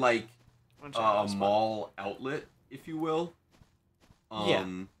kind of in like a mall outlet, if you will. Yeah.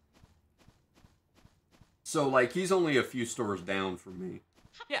 So like he's only a few stores down from me.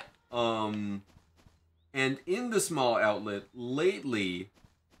 Yeah. And in the small outlet lately,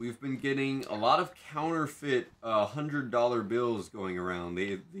 we've been getting a lot of counterfeit $100 bills going around.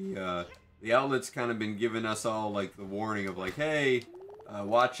 The outlet's kind of been giving us all like the warning of like, hey,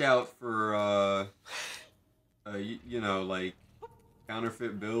 watch out for you know, like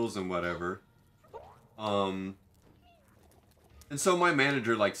counterfeit bills and whatever. And so my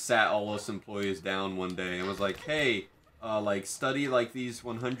manager like sat all us employees down one day and was like, hey, like study like these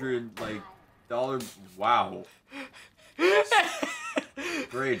 $100 like dollar. Wow.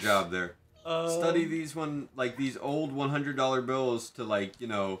 Great job there. Study these these old $100 bills to like, you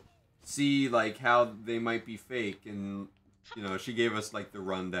know, see like how they might be fake, and you know, she gave us like the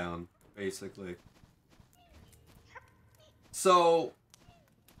rundown basically. So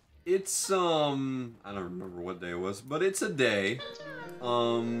it's I don't remember what day it was, but it's a day.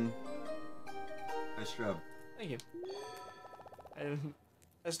 Nice job. Thank you.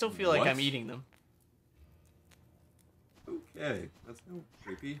 I still feel like I'm eating them. Okay, that's no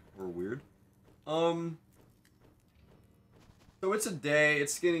creepy or weird. So it's a day.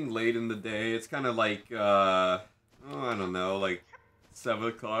 It's getting late in the day. It's kind of like I don't know, like 7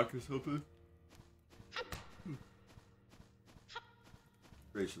 o'clock or something.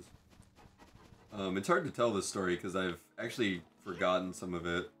 Gracious. It's hard to tell this story because I've actually forgotten some of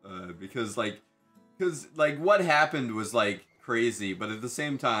it. Because what happened was like crazy, but at the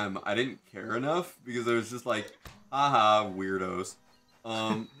same time, I didn't care enough because I was just like, haha, weirdos.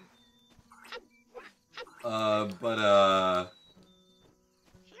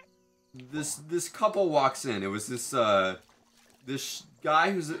 This couple walks in. It was this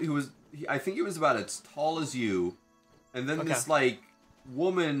guy I think he was about as tall as you, and then this like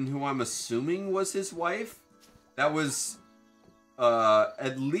woman who I'm assuming was his wife, that was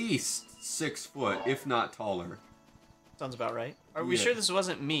at least 6 foot, if not taller. Sounds about right. Are we sure this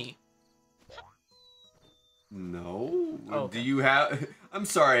wasn't me? No. Oh, okay. Do you have? I'm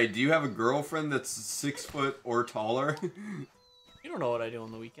sorry. Do you have a girlfriend that's 6 foot or taller? You don't know what I do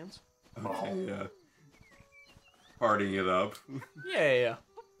on the weekends. Okay, yeah. Partying it up. Yeah.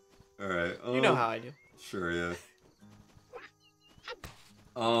 All right. You know how I do. Sure, yeah.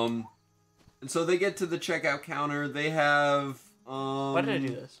 And so they get to the checkout counter. They have Why did I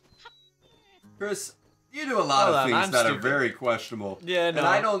do this? Chris, you do a lot of things that are very questionable. Yeah, no. And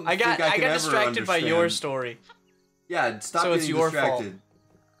I don't I got distracted understand. by your story. Yeah, stop so getting it's your distracted.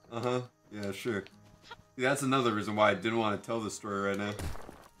 Fault. Yeah, sure. See, that's another reason why I didn't want to tell this story right now.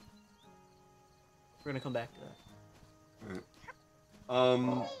 We're gonna come back to that.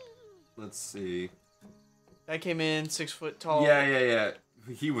 Alright. Let's see. I came in 6 foot tall. Yeah.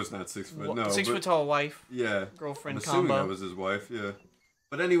 He was not 6 foot, no. 6 foot tall wife. Yeah. Girlfriend I'm assuming combo. that was his wife, yeah.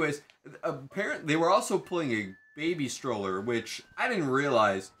 But anyways, apparently they were also pulling a baby stroller, which I didn't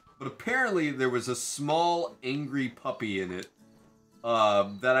realize, but apparently there was a small angry puppy in it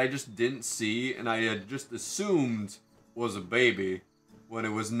that I just didn't see, and I had just assumed was a baby when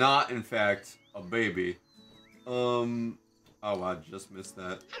it was not, in fact, a baby. Oh, I just missed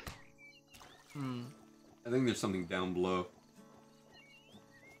that. I think there's something down below.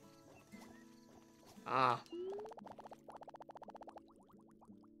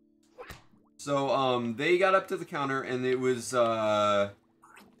 So, they got up to the counter, and it was, I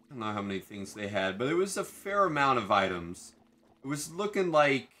don't know how many things they had, but it was a fair amount of items. It was looking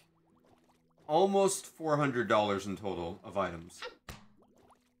like almost $400 in total of items.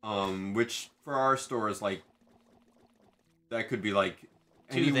 Which, for our store, is like, that could be like,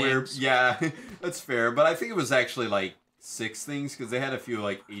 anywhere. Yeah, that's fair, but I think it was actually like 6 things, because they had a few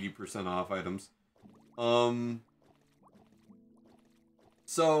like 80% off items.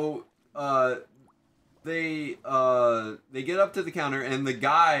 So, they get up to the counter, and the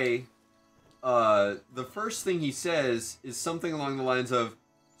guy, the first thing he says is something along the lines of,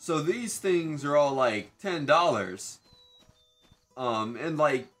 "So these things are all like $10." And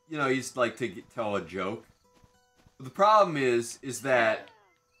like, you know, he's like to tell a joke. But the problem is that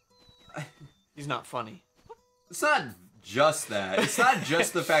he's not funny. It's not just that. It's not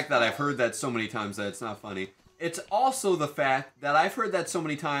just the fact that I've heard that so many times that it's not funny. It's also the fact that I've heard that so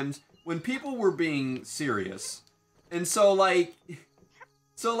many times when people were being serious. And so like,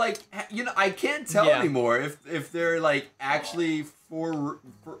 you know, I can't tell anymore if they're like actually for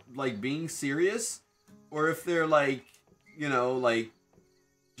like being serious, or if they're like, you know, like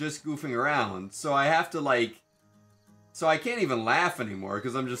just goofing around. So I have to like, so I can't even laugh anymore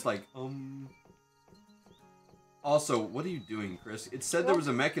because I'm just like, Also, what are you doing, Chris? It said there was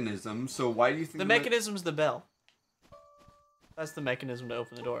a mechanism, so why do you think the mechanism's the bell? That's the mechanism to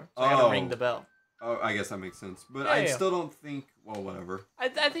open the door. So I gotta ring the bell. Oh, I guess that makes sense. But I still don't think... Well, whatever. I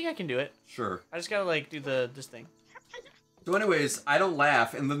think I can do it. Sure. I just gotta, like, do this thing. So anyways, I don't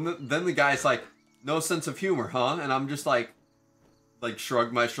laugh, and then the guy's like, "No sense of humor, huh?" And I'm just like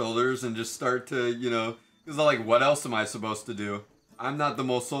shrug my shoulders and just start to, you know... Because I'm like, what else am I supposed to do? I'm not the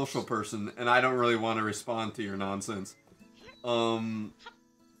most social person, and I don't really want to respond to your nonsense.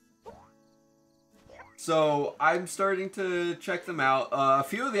 So I'm starting to check them out. A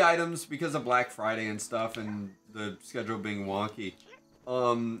few of the items, because of Black Friday and stuff, and the schedule being wonky,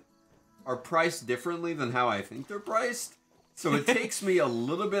 are priced differently than how I think they're priced. So it takes me a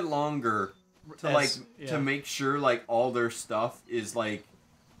little bit longer to to make sure like all their stuff is like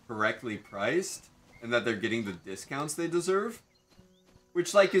correctly priced and that they're getting the discounts they deserve.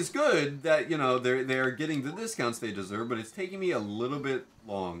 Which like is good that, you know, they're getting the discounts they deserve, but it's taking me a little bit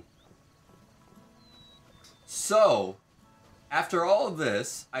long. So, after all of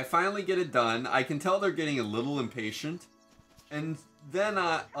this, I finally get it done. I can tell they're getting a little impatient, and then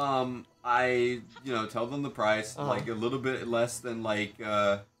I you know, tell them the price, like a little bit less than like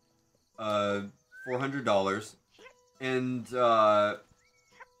 $400,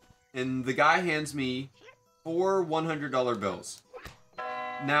 and the guy hands me 4 $100 bills.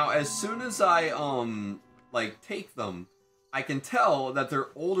 Now, as soon as I like take them, I can tell that they're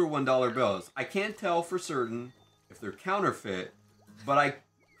older $1 bills. I can't tell for certain if they're counterfeit, but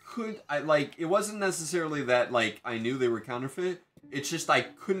it wasn't necessarily that like I knew they were counterfeit. It's just I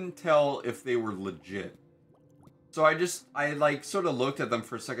couldn't tell if they were legit. So I like sort of looked at them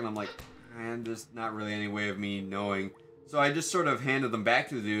for a second. I'm like, man, there's not really any way of me knowing. So I just sort of handed them back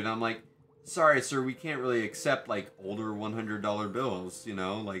to the dude. And I'm like, "Sorry, sir, we can't really accept like older $100 bills, you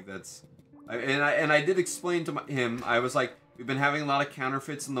know, like that's." And I did explain to him. I was like, "We've been having a lot of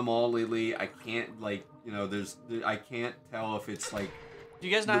counterfeits in the mall lately. I can't like, you know, I can't tell if it's like." Do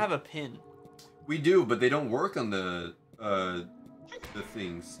you guys not have a pin? We do, but they don't work on the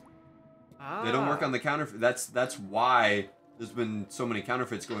things. They don't work on the counterfeit. That's why there's been so many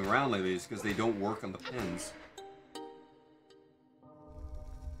counterfeits going around lately. Is because they don't work on the pins.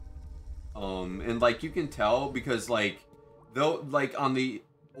 And like you can tell because like they'll like on the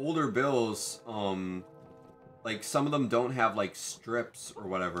older bills, like some of them don't have like strips or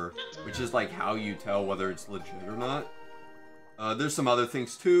whatever, which is like how you tell whether it's legit or not. There's some other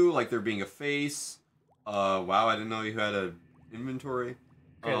things too, like there being a face. Wow, I didn't know you had a inventory.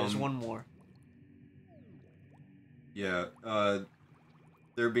 Okay, there's one more. Yeah,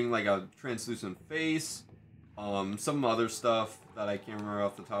 there being like a translucent face. Some other stuff that I can't remember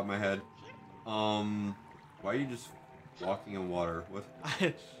off the top of my head. Why are you just walking on water? What?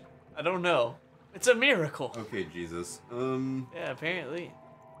 I don't know. It's a miracle. Okay, Jesus. Yeah, apparently.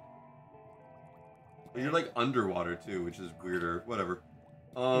 But you're like underwater too, which is weirder. Whatever.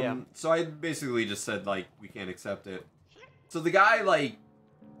 Yeah. So I basically just said like we can't accept it. So the guy like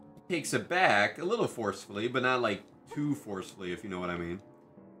takes it back a little forcefully, but not like too forcefully, if you know what I mean.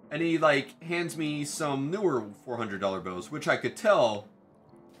 And he like hands me some newer $400 bills, which I could tell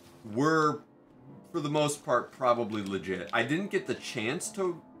were, for the most part, probably legit. I didn't get the chance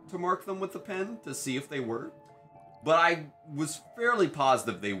to mark them with the pen to see if they were, but I was fairly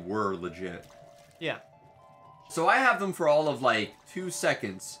positive they were legit. Yeah. So I have them for all of like 2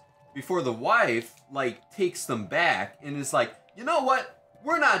 seconds before the wife like takes them back and is like, "You know what?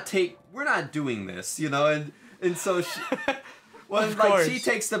 We're not doing this," you know, and so she. Well, like, she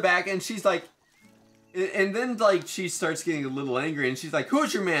takes them back, and she's like... And then, like, she starts getting a little angry, and she's like,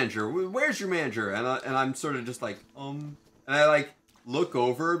 "Who's your manager? Where's your manager?" And I'm sort of just like, And I, like, look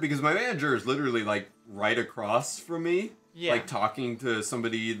over, because my manager is literally, like, right across from me. Yeah. Like, talking to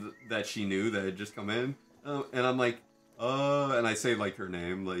somebody that she knew that had just come in. And I'm like, and I say like her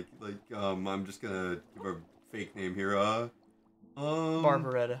name, I'm just gonna give her a fake name here,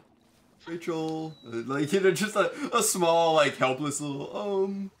 Barbaretta. Rachel, just a small, like, helpless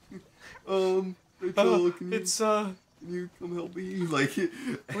little, Rachel, can you come help me? Like,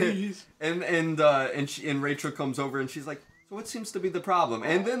 please. And Rachel comes over and she's like, so what seems to be the problem?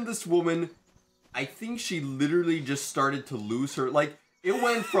 And then this woman, I think she literally just started to lose her, like, it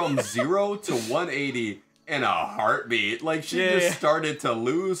went from 0 to 180 in a heartbeat. Like, she just started to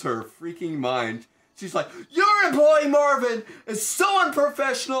lose her freaking mind. She's like, your employee Marvin is so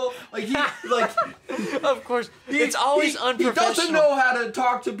unprofessional. Like, of course, it's always unprofessional. He doesn't know how to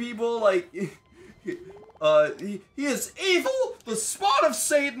talk to people. Like, he is evil, the spawn of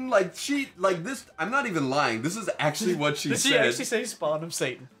Satan. Like, this. I'm not even lying. This is actually what she said. Did she actually say spawn of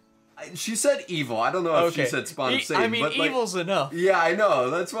Satan? She said evil. I don't know if she said spawn of Satan. I mean, but, like, evil's enough. Yeah, I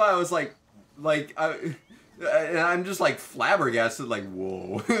know. That's why I was like, and I'm just like flabbergasted, like,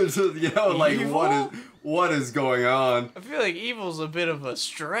 whoa. You know, like, evil? what is going on? I feel like evil's a bit of a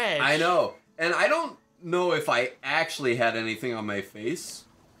stretch. I know. And I don't know if I actually had anything on my face,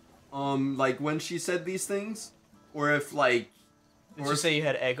 like, when she said these things, or if, like... Did you say you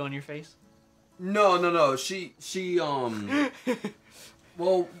had egg on your face? No. She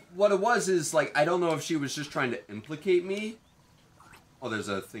well, what it was is, like, I don't know if she was just trying to implicate me. Oh, there's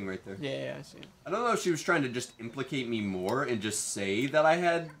a thing right there. Yeah, I see it. I don't know if she was trying to just implicate me more and just say that I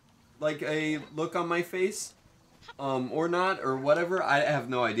had, like, a look on my face, or not, or whatever. I have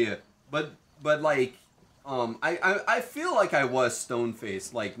no idea. But like, I feel like I was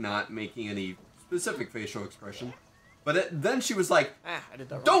stone-faced, like, not making any specific facial expression. But then she was like, I did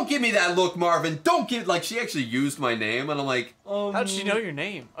that wrong. Don't give me that look, Marvin. Don't give... Like, she actually used my name, and I'm like, How'd she know your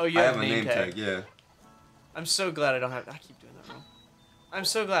name? Oh, you have have a name tag. Yeah. I'm so glad I don't have... I keep doing that wrong. I'm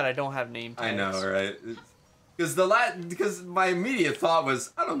so glad I don't have name tags. I know, right? Because my immediate thought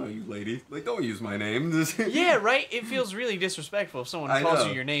was, I don't know you, lady. Like, don't use my name. Yeah, right? It feels really disrespectful if someone calls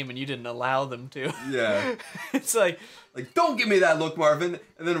you your name and you didn't allow them to. Yeah. It's like, don't give me that look, Marvin.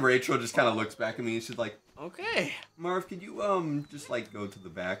 And then Rachel just kind of looks back at me and she's like, okay. Marv, could you, just, like, go to the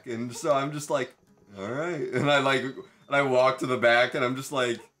back? And so I'm just like, all right. And I walk to the back and I'm just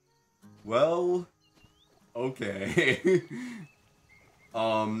like, well, okay.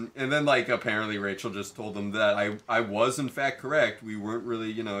 And then, like, apparently Rachel just told them that I was, in fact, correct. We weren't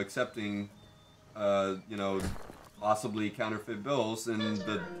really, accepting, possibly counterfeit bills, and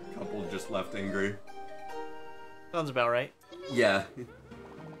the couple just left angry. Sounds about right. Yeah.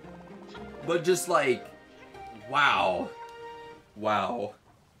 But just, like, wow. Wow.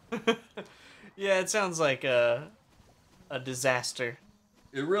 Yeah, it sounds like a disaster.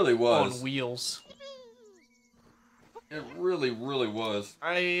 It really was. On wheels. It really, really was.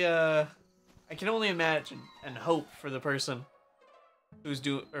 I can only imagine and hope for the person who's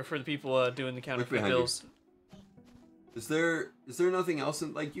for the people doing the counterfeit bills. Is there nothing else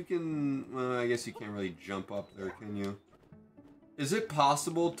like you can? I guess you can't really jump up there, can you? Is it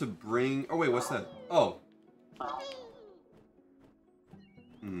possible to bring? Oh wait, what's that? Oh.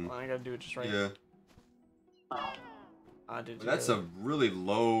 Well, I gotta do it just right. Yeah. I did. That's a really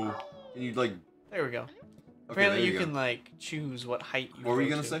low. Can you like? There we go. Okay, apparently, you can like choose what height you. What were you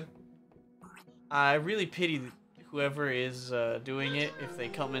gonna say? I really pity whoever is doing it if they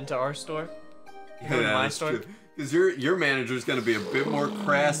come into our store. Yeah, my store. Because your manager's gonna be a bit more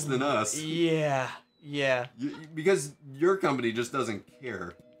crass than us. Yeah. Because your company just doesn't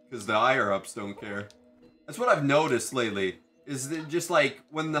care. Because the higher ups don't care. That's what I've noticed lately. Is that just like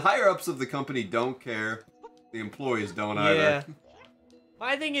when the higher ups of the company don't care, the employees don't either.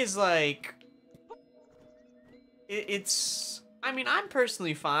 My thing is like. It's. I mean, I'm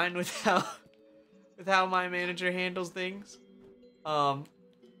personally fine with how my manager handles things.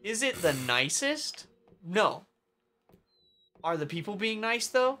 Is it the nicest? No. Are the people being nice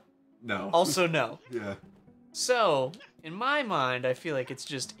though? No. Also no. Yeah. So, in my mind, I feel like it's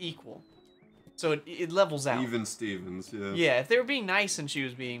just equal. So it levels out. Even Stevens, yeah. Yeah, if they were being nice and she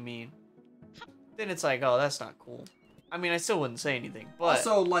was being mean, then it's like, oh, that's not cool. I mean, I still wouldn't say anything, but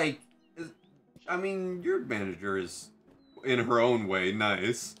also like. I mean, your manager is, in her own way,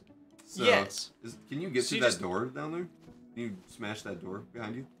 nice. So, yes. Can you get through that door down there? Can you smash that door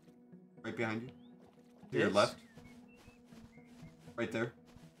behind you? Right behind you? To your left? Right there?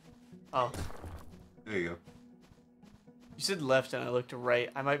 Oh. There you go. You said left and I looked right.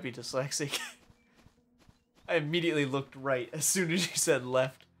 I might be dyslexic. I immediately looked right as soon as you said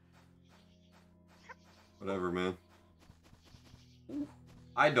left. Whatever, man.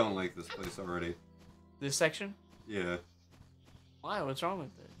 I don't like this place already. This section? Yeah. Why? What's wrong with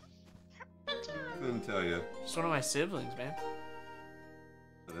it? Couldn't tell you. Just one of my siblings, man.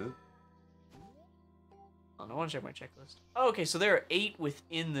 Is that it? I want to check my checklist. Oh, okay, so there are 8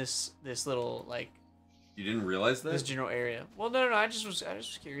 within this little like. You didn't realize that? This general area. Well, no. I just was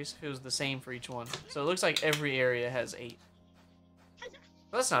curious if it was the same for each one. So it looks like every area has 8. Well,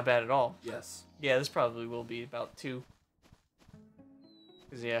 that's not bad at all. Yes. Yeah, this probably will be about 2.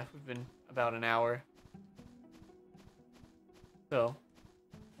 Cause yeah, we've been about an hour. So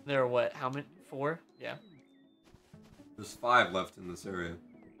there are what? How many? 4? Yeah. There's 5 left in this area.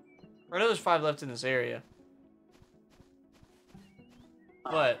 I know there's 5 left in this area.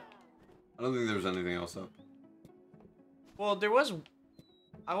 But I don't think there was anything else up. well, there was.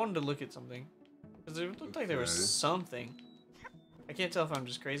 I wanted to look at something because it looked like there was Okay. something. I can't tell if I'm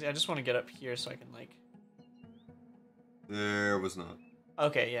just crazy. I just want to get up here so I can like. There was not.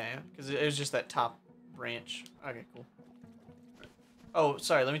 Okay, yeah, because it was just that top branch. Okay, cool. Oh,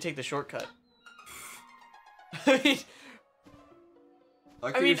 sorry. Let me take the shortcut. Talk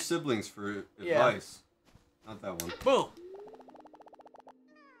to mean, your siblings for yeah. advice. Not that one. Boom.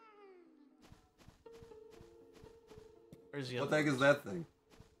 Where's the What other? the heck is that thing?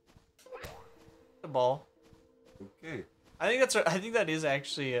 The ball. Okay. I think that is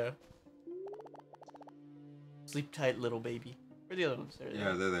actually a sleep tight little baby. Where are the other ones? There.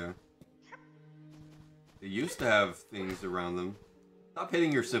 Yeah, they're there. They used to have things around them. Stop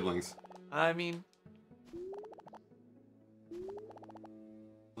hitting your siblings. I mean,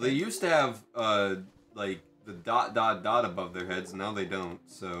 Well, they used to have, like, the dot above their heads, and now they don't,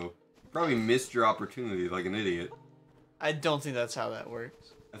 so you probably missed your opportunity like an idiot. I don't think that's how that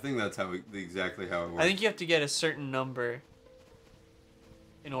works. I think that's exactly how it works. I think you have to get a certain number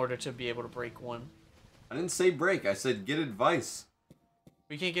in order to be able to break one. I didn't say break, I said get advice.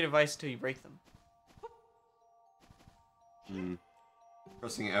 We can't get advice until you break them.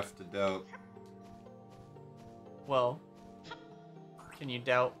 Pressing F to doubt. Well, can you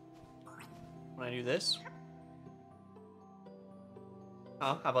doubt when I do this?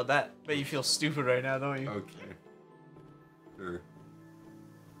 Oh, how about that? Bet you feel stupid right now, don't you? Okay. Sure.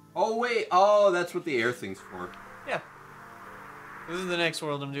 Oh, wait! Oh, that's what the air thing's for. Yeah. This is the next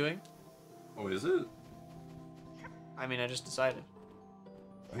world I'm doing. Oh, is it? I mean, I just decided.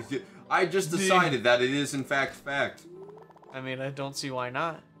 I just decided that it is in fact fact. I mean, I don't see why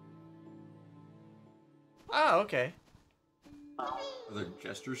not. Oh, okay. Are there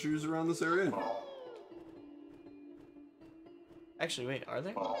gesture shoes around this area? Actually, wait, are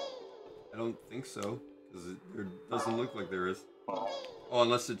there? I don't think so, because it doesn't look like there is. Oh,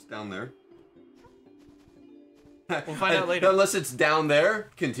 unless it's down there. We'll find out later. Unless it's down there,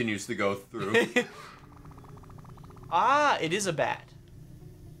 continues to go through. It Ah, it is a bat.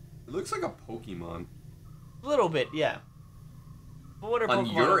 looks like a Pokemon. A little bit, yeah. But what are On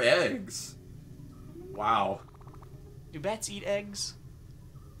Pokemon? your eggs. Wow. Do bats eat eggs?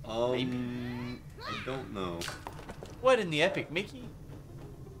 I don't know. What in the Epic Mickey?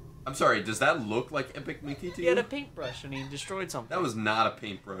 I'm sorry, does that look like Epic Mickey to He you? had a paintbrush and he destroyed something. That was not a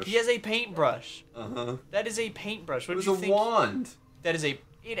paintbrush. He has a paintbrush. Uh-huh. That is a paintbrush. What It was do you a think? wand. That is a.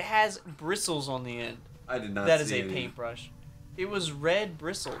 It has bristles on the end. I did not That see is a any. paintbrush. It was red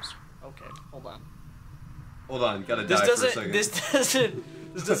bristles. Okay, hold on. Hold on, gotta This die for a doesn't. second.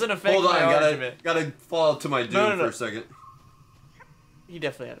 This doesn't affect Hold on, my argument. gotta fall to my doom No. for a second. He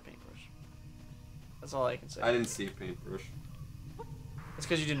definitely had a paintbrush. That's all I can say. I didn't see a paintbrush. It's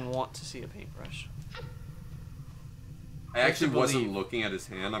because you didn't want to see a paintbrush. I actually to wasn't believe. looking at his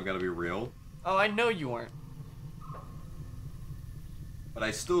hand, I've gotta be real. Oh, I know you weren't. But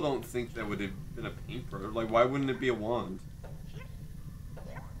I still don't think that would have been a paintbrush. Like, why wouldn't it be a wand?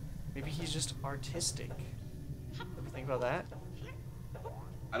 Maybe he's just artistic. Ever think about that?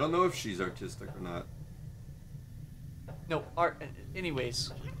 I don't know if she's artistic or not. No, art.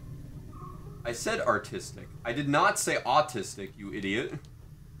 Anyways. I said artistic. I did not say autistic, you idiot.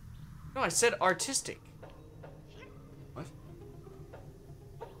 No, I said artistic. What?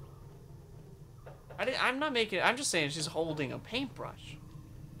 I'm not making. I'm just saying she's holding a paintbrush.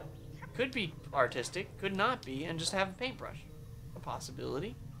 Could be artistic, could not be, and just have a paintbrush. A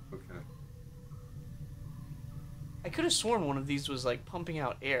possibility. Okay. I could have sworn one of these was like pumping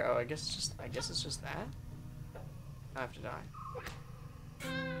out air. Oh, I guess it's just that. I have to die.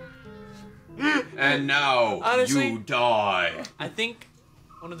 And now Honestly, you die. I think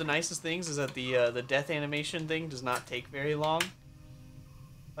one of the nicest things is that the death animation thing does not take very long.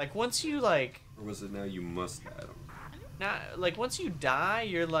 Like once you like. Or was it now you must die? Like once you die,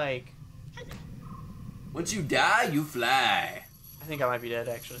 you're like. Once you die, you fly. I think I might be dead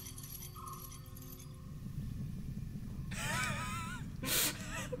actually.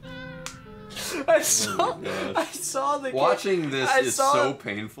 I saw the. Watching this is so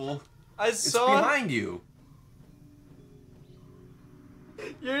painful. It's behind you.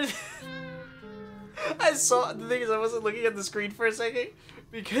 I saw. The thing is, I wasn't looking at the screen for a second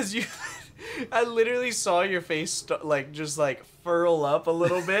because you. I literally saw your face just furl up a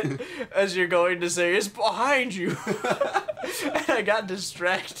little bit as you're going to say it's behind you, and I got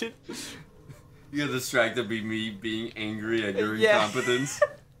distracted. You got distracted by me being angry at your incompetence.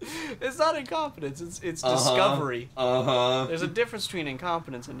 It's not incompetence. It's discovery. There's a difference between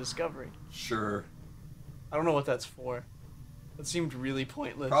incompetence and discovery. Sure. I don't know what that's for. That seemed really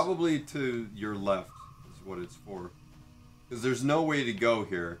pointless. Probably to your left is what it's for. Because there's no way to go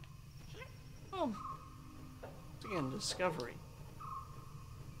here. Oh. It's again, discovery.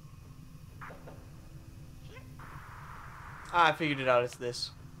 I figured it out. It's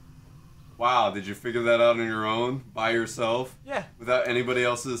this. Wow, did you figure that out on your own? By yourself? Yeah. Without anybody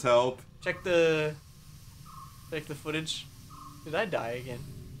else's help? Check the footage. Did I die again?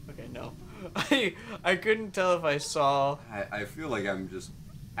 Okay, no. I couldn't tell if I saw... I feel like I'm just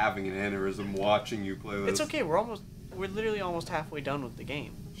having an aneurysm watching you play this. It's okay, we're literally almost halfway done with the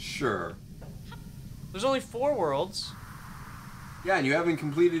game. Sure. There's only 4 worlds. Yeah, and you haven't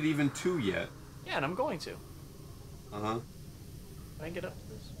completed even 2 yet. Yeah, and I'm going to. Uh-huh. Can I get up to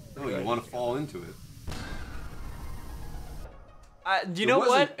this? No, you want to fall into it. You know what?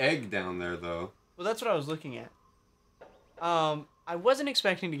 There was an egg down there, though. Well, that's what I was looking at. I wasn't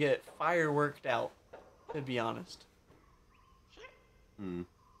expecting to get fireworked out, to be honest.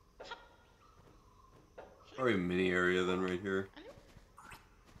 Probably a mini area then right here.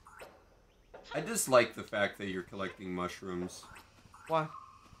 I dislike the fact that you're collecting mushrooms. Why? A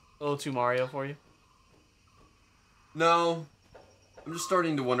little too Mario for you? No. I'm just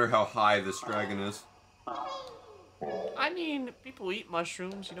starting to wonder how high this dragon is. I mean, people eat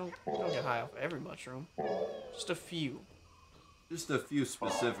mushrooms. You don't get high off every mushroom. Just a few. Just a few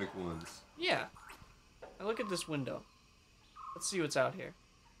specific ones. Yeah. Now look at this window. Let's see what's out here.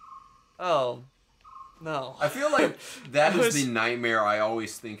 Oh. No. I feel like that is the nightmare I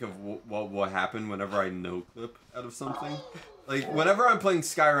always think of what will happen whenever I no-clip out of something. Like, whenever I'm playing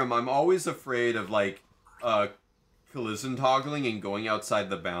Skyrim, I'm always afraid of, like, collision toggling and going outside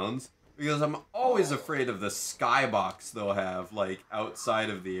the bounds. Because I'm always afraid of the skybox they'll have, like,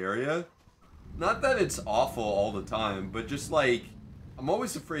 outside of the area. Not that it's awful all the time, but just, like, I'm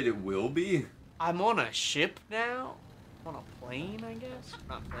always afraid it will be. I'm on a ship now? On a plane, I guess?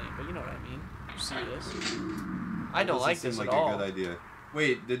 Not plane, but you know what I mean. You see this. I don't like this at all. Seems like a good idea.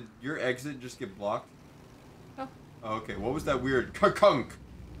 Wait, did your exit just get blocked? No. Oh, okay, what was that weird ka-kunk?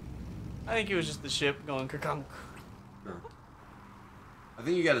 I think it was just the ship going ka-kunk. Sure. I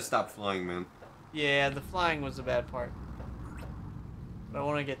think you gotta stop flying, man. Yeah, the flying was the bad part. But I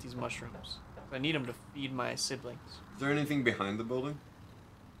want to get these mushrooms. I need them to feed my siblings. Is there anything behind the building?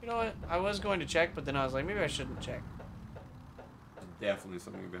 You know what? I was going to check, but then I was like, maybe I shouldn't check. There's definitely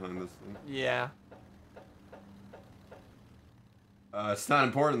something behind this thing. Yeah. It's not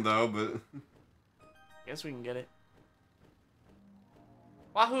important, though, but... Guess we can get it.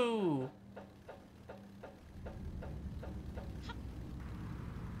 Wahoo!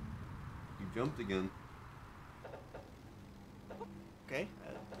 You jumped again. Okay.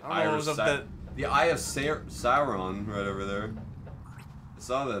 I don't know what was up that... The Eye of Sauron right over there. I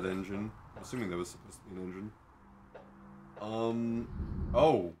saw that engine. I'm assuming that was supposed to be an engine.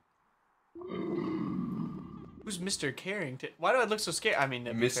 Oh. Who's Mr. Carrington? Why do I look so scared? I mean,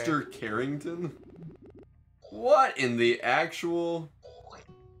 Mr. Carrington? What in the actual...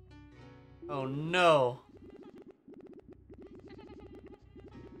 Oh no.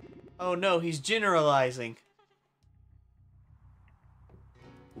 Oh no, he's generalizing.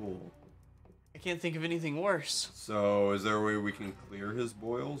 Cool. I can't think of anything worse. So, is there a way we can clear his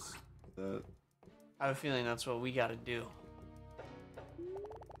boils? I have a feeling that's what we gotta do.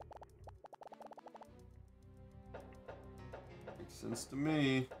 Makes sense to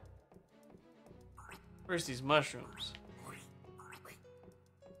me. First, these mushrooms.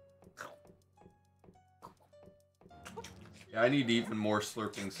 Yeah, I need even more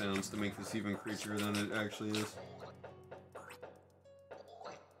slurping sounds to make this even creepier than it actually is.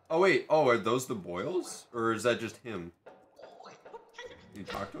 Oh wait, oh, are those the boils? Or is that just him? Can you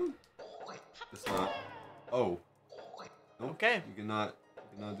talk to him? It's not. Oh. Nope. Okay. You cannot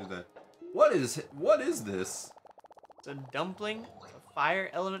do that. What is this? It's a dumpling, a fire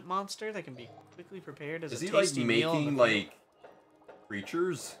element monster that can be quickly prepared as a tasty meal. Is he like making like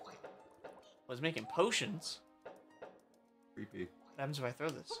creatures? Was making potions. Creepy. What happens if I throw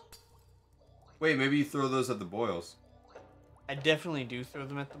this? Wait, maybe you throw those at the boils. I definitely do throw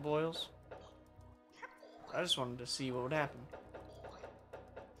them at the boils. I just wanted to see what would happen.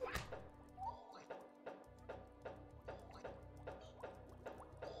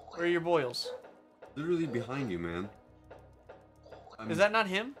 Where are your boils? Literally behind you, man. Is that not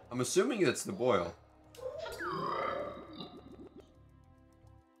him? I'm assuming it's the boil.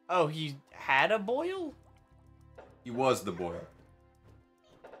 Oh, he had a boil? He was the boil.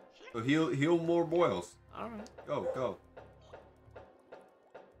 So heal more boils. Alright. Go.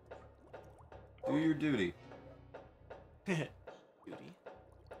 Do your duty. Beauty.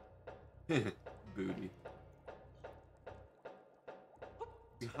 Booty.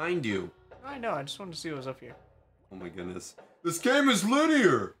 Behind you. I know, I just wanted to see what was up here. Oh my goodness. This game is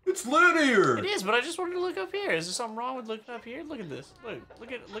linear! It's linear! It is, but I just wanted to look up here. Is there something wrong with looking up here? Look at this.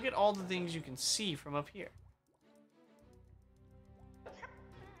 Look at all the things you can see from up here.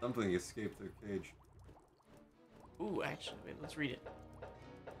 Something escaped their cage. Ooh, actually, wait, let's read it.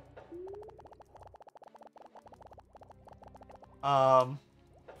 Uh-oh.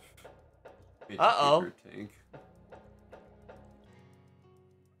 Tank.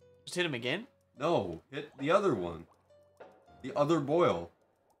 Just hit him again? No, hit the other one. The other boil.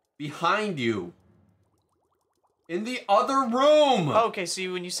 Behind you. In the other room! Okay, see,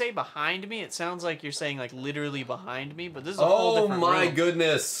 when you say behind me, it sounds like you're saying, like, literally behind me, but this is a whole different room. Oh my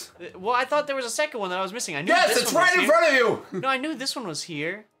goodness. Well, I thought there was a second one that I was missing. I knew yes, this it's one right was in front of you! No, I knew this one was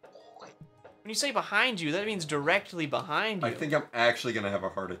here. When you say behind you, that means directly behind you. I think I'm actually gonna have a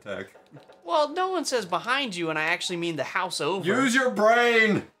heart attack. Well, no one says behind you, and I actually mean the house over. Use your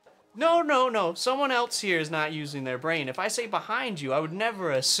brain! No. Someone else here is not using their brain. If I say behind you, I would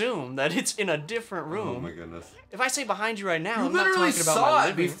never assume that it's in a different room. Oh my goodness. If I say behind you right now, You I'm not literally talking about saw my it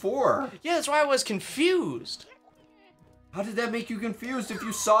living before. Yeah, that's why I was confused. How did that make you confused if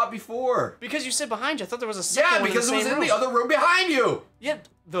you saw it before? Because you said behind you. I thought there was a second one because in the it was same in room. the other room behind you! Yep,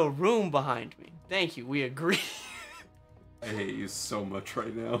 the room behind me. Thank you, we agree. I hate you so much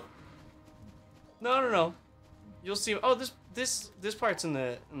right now. No. You'll see. Oh, this part's in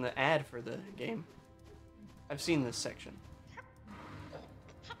the ad for the game. I've seen this section.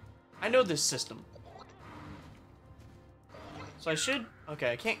 I know this system. So I should.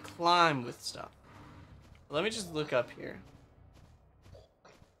 Okay, I can't climb with stuff. Let me just look up here.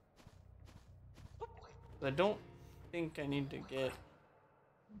 I don't think I need to get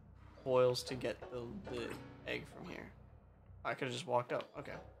boils to get the egg from here. I could have just walked up.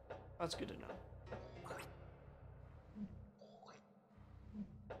 Okay, that's good to know.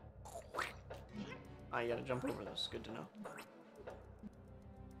 You gotta jump over this. Good to know.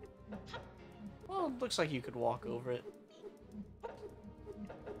 Well, it looks like you could walk over it.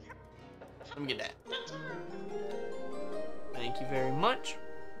 Let me get that. Thank you very much.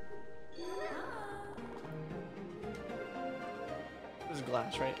 This is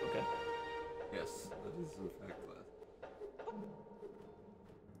glass, right? Okay. Yes, that is in fact glass.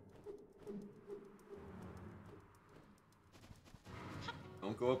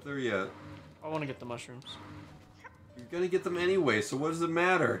 Don't go up there yet. I want to get the mushrooms. You're gonna get them anyway, so what does it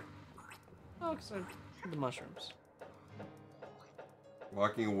matter? Oh, because I need the mushrooms.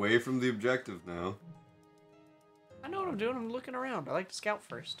 Walking away from the objective now. I know what I'm doing. I'm looking around. I like to scout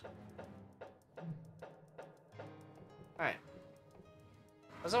first. Alright.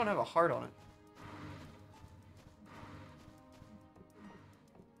 Does that one have a heart on it?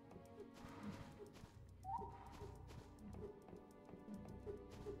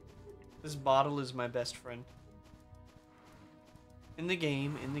 This bottle is my best friend. In the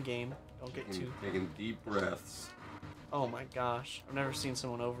game. Don't get too... Taking deep breaths. Oh my gosh. I've never seen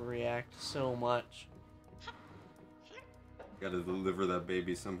someone overreact so much. Gotta deliver that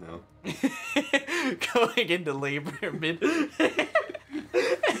baby somehow. Going into labor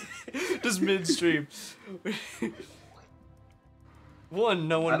just midstream.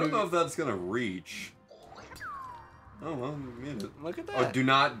 No one. I don't know if that's gonna reach. Oh well, we made it. Look at that. Oh, do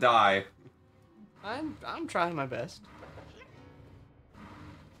not die. I'm trying my best.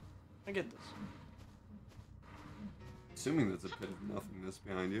 I get this. Assuming there's a pit of nothingness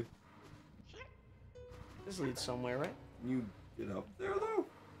behind you. This leads somewhere, right? Can you get up there though?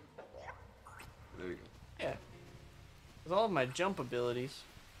 There you go. Yeah. With all of my jump abilities.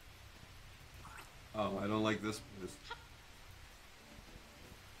 Oh, I don't like this place.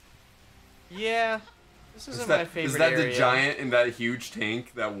 Yeah. This isn't my favorite Is that area. the giant in that huge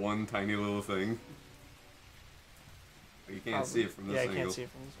tank? That one tiny little thing? You can't Probably. see it from this angle. Yeah, I can't see it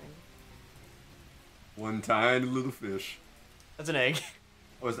from this angle. One tiny little fish. That's an egg.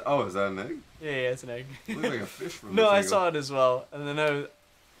 Is that an egg? Yeah, it's an egg. It looks like a fish from No, this I angle. saw it as well. And then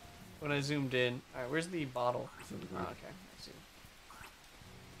when I zoomed in... Alright, where's the bottle? It's over Oh, there. okay. I see.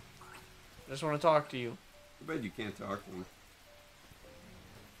 I just want to talk to you. Too bad you can't talk to him.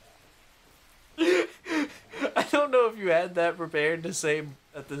 I don't know if you had that prepared to say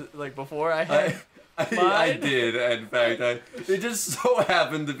at the before I had. I did, in fact. It just so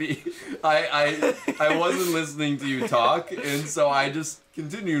happened to be I wasn't listening to you talk, and so I just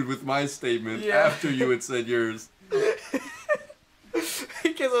continued with my statement after you had said yours.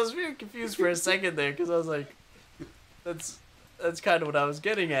 Because I was very confused for a second there, because I was like, that's kind of what I was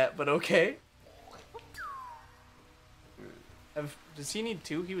getting at, but okay. Does he need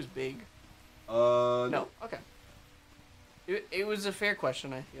 2? He was big. No. Okay. It was a fair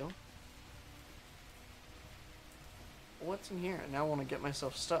question, I feel. What's in here? I now want to get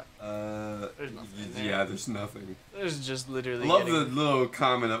myself stuck. There's nothing there. Yeah, there's nothing. There's just literally. I love the little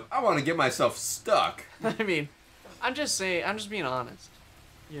comment of, I want to get myself stuck. I mean, I'm just saying, I'm just being honest.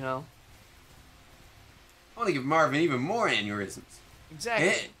 You know? I want to give Marvin even more aneurysms. Exactly.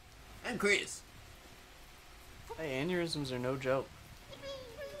 Hey, I'm Chris. Hey, aneurysms are no joke.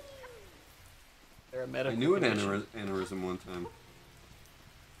 They're a medical I knew an condition. aneurysm one time. Is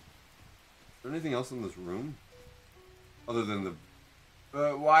there anything else in this room? Other than the...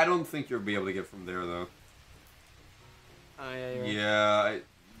 well, I don't think you'll be able to get from there, though. Oh, yeah, you're right. Yeah,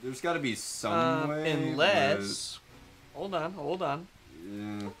 there's got to be some way. Unless... Hold on.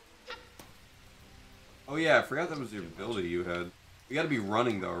 Yeah. Oh, yeah, I forgot that was your ability you had. You got to be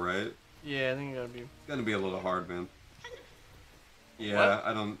running, though, right? Yeah, I think it gotta be. It's gonna be a little hard, man. Yeah, What?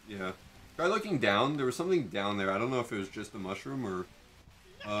 I don't... Yeah. Try looking down. There was something down there. I don't know if it was just a mushroom or...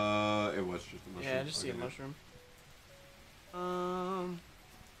 it was just a mushroom. Yeah, I just see a mushroom.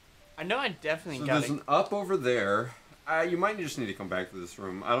 I know I definitely So got there's an up over there. You might just need to come back to this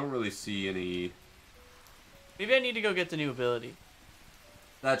room. I don't really see any... Maybe I need to go get the new ability.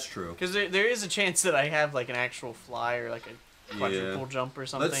 That's true. Because there is a chance that I have like an actual fly or like a quadruple jump or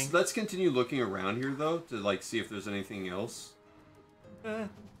something. Let's continue looking around here though to like see if there's anything else.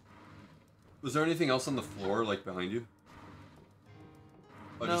 Was there anything else on the floor like behind you?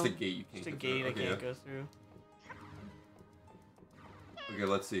 Oh, no, just a gate you can't just a go gate through. I can't go through. Okay,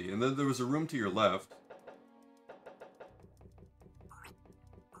 let's see. And then there was a room to your left.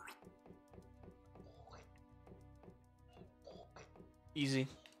 Easy.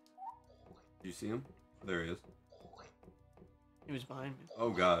 Do you see him? There he is. He was behind me. Oh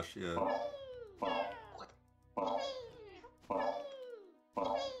gosh, yeah.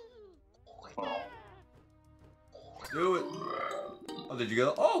 Do it. Oh, did you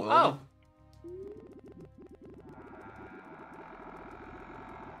go? Oh. Oh.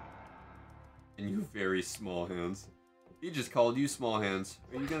 And you very small hands. He just called you small hands.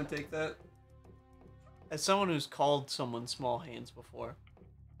 Are you gonna take that? As someone who's called someone small hands before,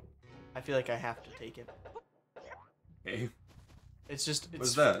 I feel like I have to take it. Okay. It's just,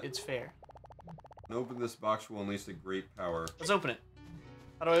 What's that? It's fair. And open this box will unleash a great power. Let's open it.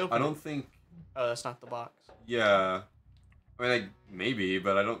 How do I open it? I don't think... Oh, that's not the box. Yeah. I mean, like, maybe,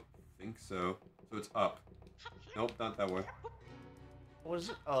 but I don't think so. So it's up. Nope, not that way. What is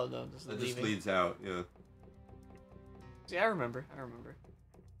it? Oh, no, this is That leaving. just leads out, yeah. See, I remember. Do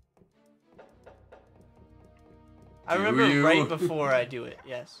I remember you? right before I do it,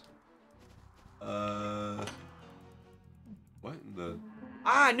 yes. What in the...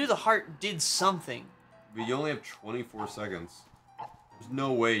 Ah, I knew the heart did something. But you only have 24 seconds. There's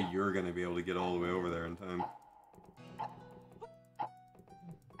no way you're gonna be able to get all the way over there in time.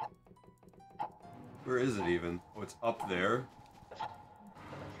 Where is it even? Oh, it's up there?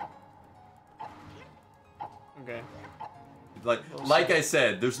 Okay. Like I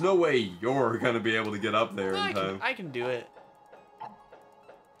said, there's no way you're gonna be able to get up there in time. I can do it.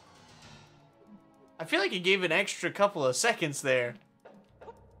 I feel like it gave an extra couple of seconds there.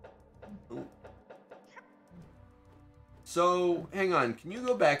 Ooh. So, hang on. Can you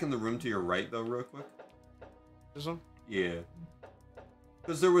go back in the room to your right, though, real quick? This one? Yeah.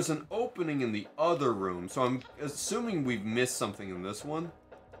 Because there was an opening in the other room, so I'm assuming we've missed something in this one.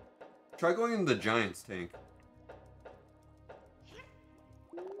 Try going in the Giant's tank.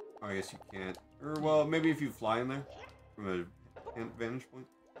 Oh, I guess you can't. Or, well, maybe if you fly in there from a vantage point.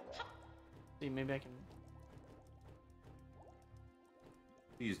 See, maybe I can...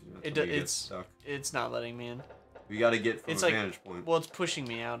 Please do not let me get stuck. It's not letting me in. We gotta get from It's a like, vantage point. Well, it's pushing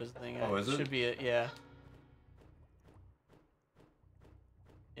me out is the thing. Oh, is it? Should be it, yeah.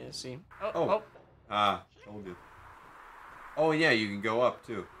 Yeah, see? Oh, Oh. oh. Ah, told you. Oh, yeah, you can go up,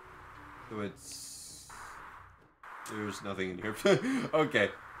 too. So it's... There's nothing in here. Okay,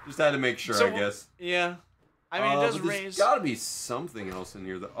 just had to make sure, So, I guess. Yeah. I mean, it does but raise... There's gotta be something else in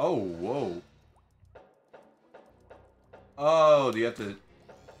here. Oh, whoa. Oh, do you have to...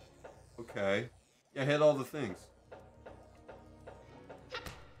 Okay. Yeah, hit all the things.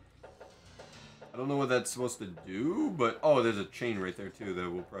 I don't know what that's supposed to do, but oh, there's a chain right there too that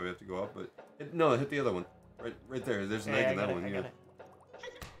we'll probably have to go up. But no, hit the other one, right there. There's an egg in that one. Yeah.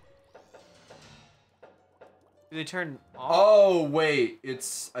 Do they turn off? Oh wait,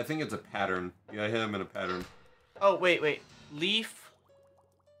 I think it's a pattern. Yeah, I hit him in a pattern. Oh wait. Leaf,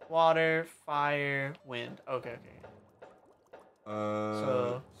 water, fire, wind. Okay.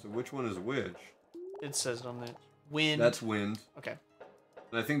 So which one is which? It says it on there. Wind. That's wind. Okay.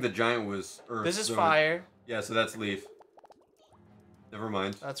 And I think the giant was earth. This is fire. Yeah, so that's leaf. Never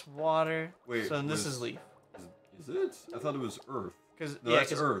mind. That's water. Wait. So this is leaf. Is it? I thought it was earth. No,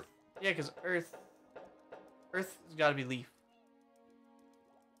 that's earth. Yeah, because earth. Earth's got to be leaf.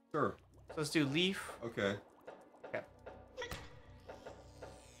 Sure. So let's do leaf. Okay. Okay.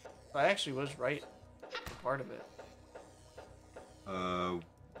 So I actually was right for part of it.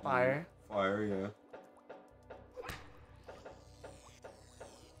 Fire. Fire, yeah.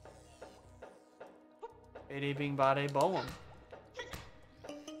 Bada bing bada boom.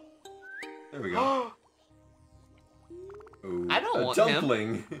 There we go. I don't want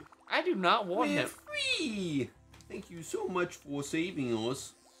dumpling. him. I do not want him. Free. Thank you so much for saving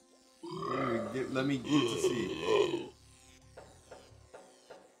us. Let me get to see.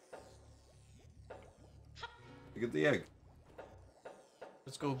 Look at the egg.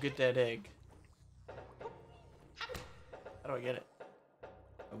 Let's go get that egg. How do I get it?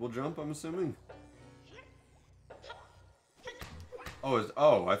 Double jump, I'm assuming.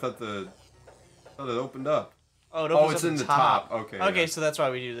 Oh, I thought it opened up. Oh, it opens it's up in the top. Okay. Okay, yeah. so that's why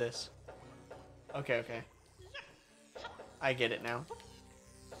we do this. Okay. I get it now.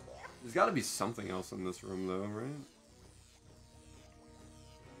 There's got to be something else in this room, though, right?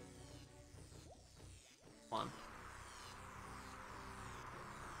 Come on.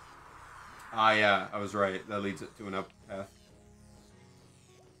 Ah, yeah, I was right. That leads it to an up path.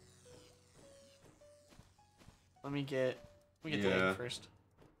 Let me get the egg first.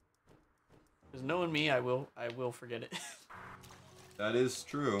 Because knowing me, I will forget it. That is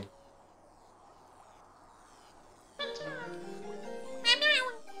true.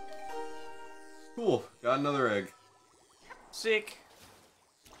 Cool. Got another egg. Sick.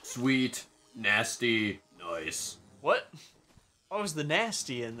 Sweet. Nasty. Nice. What? What was the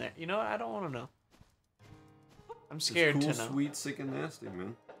nasty in there? You know what? I don't want to know. I'm scared it's cool, to know. Sweet, sick, and nasty,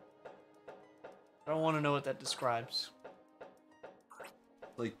 man. I don't want to know what that describes.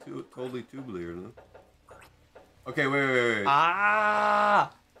 Like totally tubular, no? Okay, wait.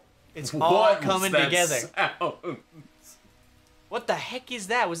 Ah! It's all coming together. Sound? What the heck is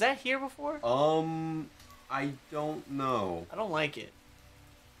that? Was that here before? I don't know. I don't like it.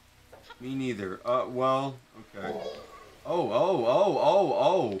 Me neither. Well, okay.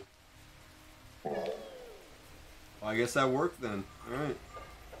 Oh. Well, I guess that worked then. Alright.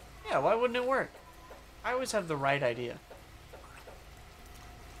 Yeah, why wouldn't it work? I always have the right idea.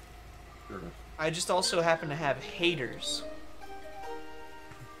 Sure. I just also happen to have haters.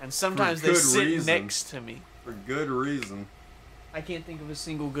 And sometimes they sit next to me. For good reason. I can't think of a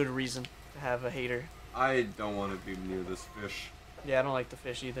single good reason to have a hater. I don't want to be near this fish. Yeah, I don't like the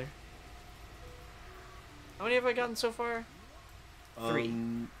fish either. How many have I gotten so far? 3.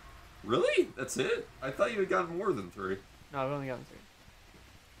 Really? That's it? I thought you had gotten more than 3. No, I've only gotten 3.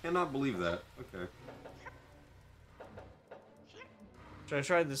 Cannot believe that. Okay. Should I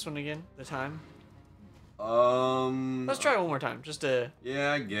try this one again? The time? Let's try it one more time, just to...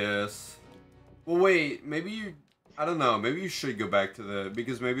 Yeah, I guess. Well, wait. Maybe you... I don't know. Maybe you should go back to the...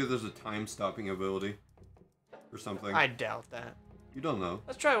 Because maybe there's a time-stopping ability. Or something. I doubt that. You don't know.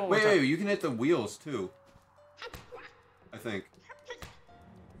 Let's try it one more time. Wait, you can hit the wheels, too. I think.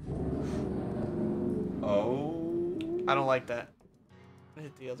 Oh. I don't like that. I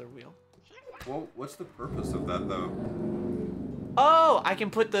hit the other wheel. Well, what's the purpose of that, though? Oh, I can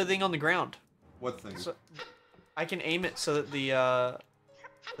put the thing on the ground. What thing? So, I can aim it so that the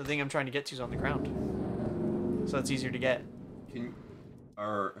thing I'm trying to get to is on the ground. So it's easier to get. Can you...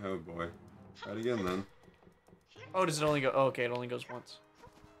 Oh, boy. Try it again, then. Oh, does it only go... Oh, okay, it only goes once.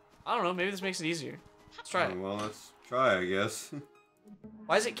 I don't know, maybe this makes it easier. Let's try it. Well, let's try, I guess.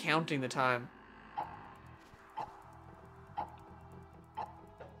 Why is it counting the time?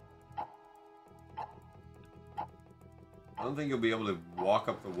 I don't think you'll be able to walk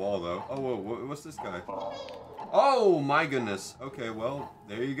up the wall, though. Oh, whoa, what's this guy? Oh, my goodness. Okay, well,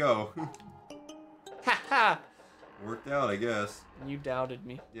 there you go. Ha ha! Worked out, I guess. You doubted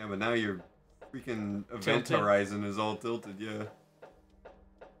me. Yeah, but now your freaking event Tilted. horizon is all tilted, yeah.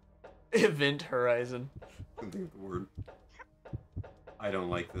 Event horizon. I couldn't think of the word. I don't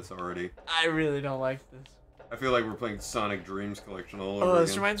like this already. I really don't like this. I feel like we're playing Sonic Dreams Collection all over Oh,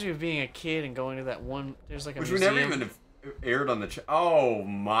 this again. reminds me of being a kid and going to that one. There's like a Which museum. we never even aired on the Oh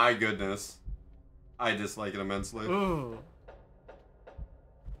my goodness. I dislike it immensely. Ooh.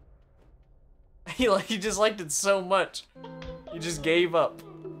 He just liked it so much. He just gave up.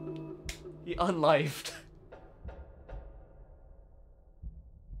 He unlifed.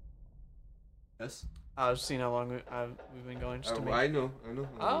 Yes? I was seeing how long we've been going just to make. I know.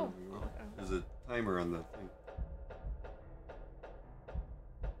 Oh. Okay. There's a timer on that thing.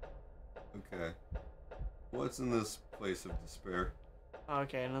 Okay. What's in this place of despair?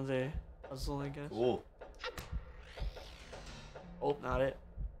 Okay, another puzzle, I guess. Cool. Oh, not it.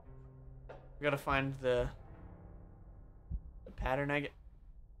 We gotta find the pattern, I get.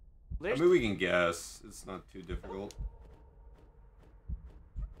 I mean, we can guess. It's not too difficult.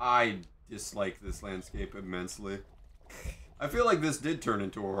 I dislike this landscape immensely. I feel like this did turn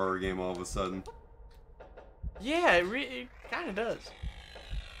into a horror game all of a sudden. Yeah, it kind of does.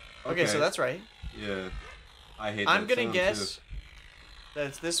 Okay, so that's right. Yeah. I hate I'm that gonna sound, guess too. that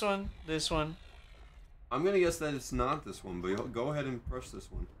it's this one. I'm gonna guess that it's not this one, but go ahead and brush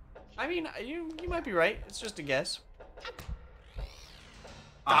this one. I mean, you might be right. It's just a guess.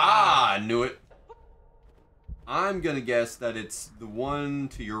 Ah, I knew it. I'm gonna guess that it's the one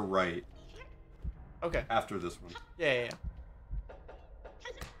to your right. Okay. After this one. Yeah.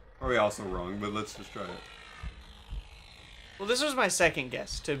 Probably also wrong, but let's just try it. Well, this was my second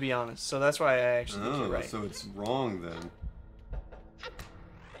guess, to be honest, so that's why I actually think you're right. So it's wrong then.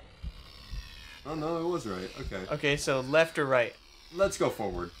 Oh no, it was right. Okay. Okay, so left or right? Let's go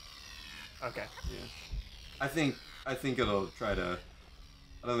forward. Okay. Yeah. I think it'll try to.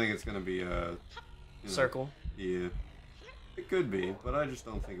 I don't think it's gonna be a circle. Yeah. It could be, but I just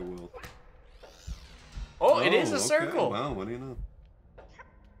don't think it will. Oh, it is a circle. Okay. Wow, what do you know?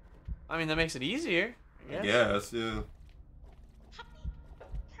 I mean, that makes it easier. I guess, yeah.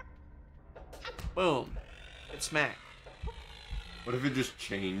 Boom. It smacked. What if it just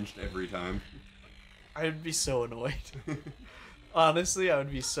changed every time? I would be so annoyed. Honestly, I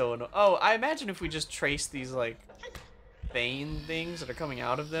would be so annoyed. Oh, I imagine if we just trace these, like, vein things that are coming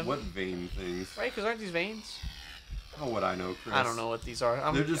out of them. What vein things? Right, because aren't these veins? How would I know, Chris? I don't know what these are.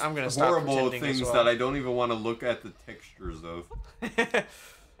 They're just I'm gonna stop horrible pretending things as well. that I don't even want to look at the textures of.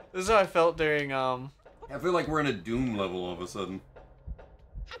 This is how I felt during, I feel like we're in a Doom level all of a sudden.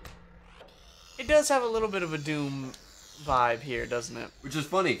 It does have a little bit of a Doom vibe here, doesn't it? Which is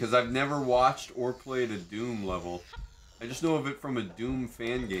funny, because I've never watched or played a Doom level. I just know of it from a Doom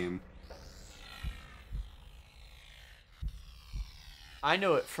fan game. I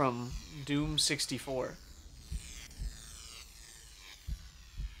know it from Doom 64.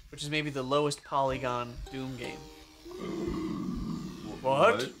 Which is maybe the lowest polygon Doom game.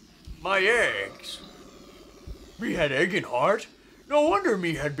 What? My eggs. Me had egg and heart? No wonder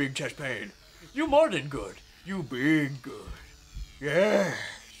me had big chest pain. You more than good. You big good. Yes.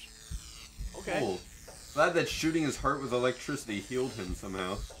 Okay. Cool. Glad that shooting his heart with electricity healed him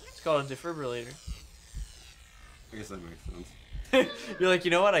somehow. It's called a defibrillator. I guess that makes sense. You're like,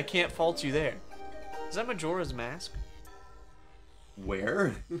 you know what? I can't fault you there. Is that Majora's Mask?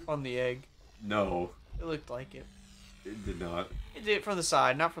 Where? On the egg. No. It looked like it. It did not. It did from the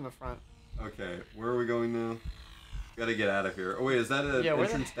side, not from the front. Okay, where are we going now? Gotta get out of here. Oh wait, is that an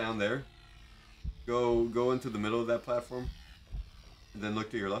entrance down there? Go into the middle of that platform. And then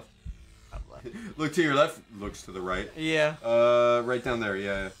look to your left. Look to your left. Looks to the right. Yeah. Right down there,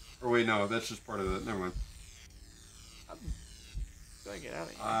 yeah. Or wait, no, that's just part of it. Never mind. Do I get out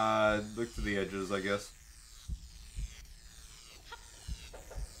of here? Look to the edges, I guess.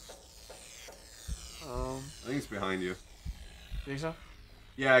 I think it's behind you. Think so?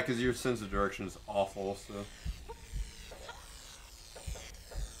 Yeah, because your sense of direction is awful, so.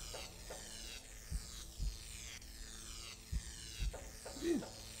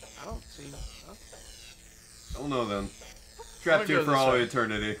 I don't see. Huh? Don't know then. Trapped here for all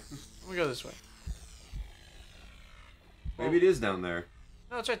eternity. Let me go this way. Maybe it is down there.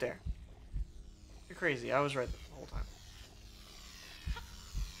 No, it's right there. You're crazy. I was right the whole time.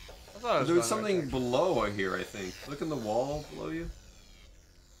 I thought I was There was going something below here, I think. Look in the wall below you.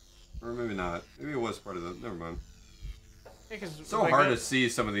 Or maybe not. Maybe it was part of the. Never mind. Yeah, it's so hard to see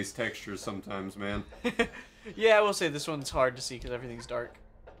some of these textures sometimes, man. Yeah, I will say this one's hard to see because everything's dark.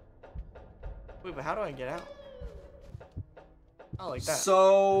 Wait, but how do I get out? Oh, like that.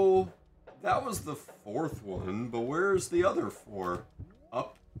 So, that was the fourth one, but where's the other four?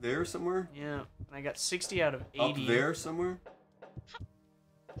 Up there somewhere? Yeah, and I got 60 out of 80. Up there somewhere?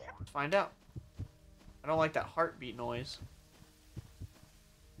 Let's find out. I don't like that heartbeat noise.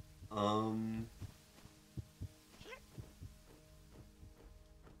 Oh,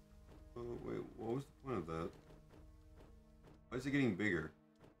 wait, what was the point of that? Why is it getting bigger?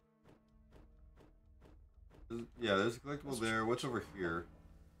 Yeah, there's a collectible there. What's over here?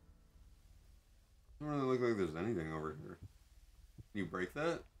 Doesn't really look like there's anything over here. Can you break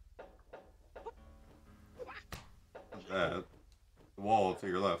that? Not that. The wall to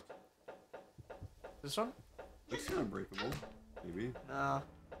your left. This one? Looks kind of breakable. Maybe.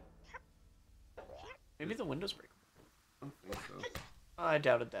 Maybe the window's breakable. I don't think so. I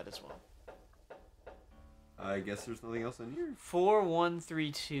doubted that as well. I guess there's nothing else in here.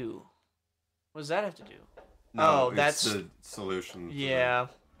 4132. What does that have to do? No, oh, that's the solution. Yeah,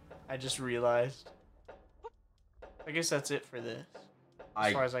 I just realized. I guess that's it for this,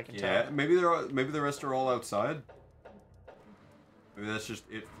 as far as I can tell. Yeah, maybe the rest are all outside. Maybe that's just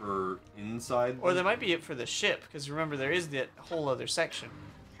it for inside. Or that might be it for the ship, because remember there is that whole other section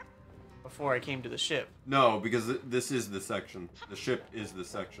before I came to the ship. No, because this is the section. The ship is the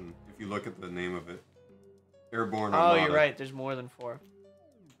section. If you look at the name of it, Airborne Armada. Oh, you're right. There's more than 4.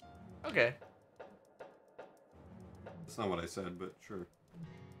 Okay. That's not what I said, but sure.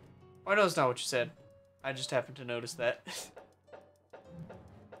 Oh, I know it's not what you said. I just happened to notice that.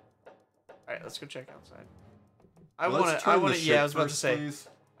 Alright, let's go check outside. I want to, yeah, I was about to say, please.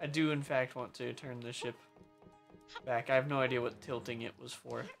 I do in fact want to turn the ship back. I have no idea what tilting it was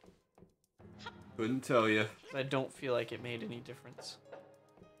for. Couldn't tell you. I don't feel like it made any difference.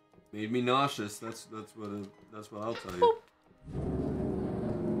 Made me nauseous. That's what I'll tell you.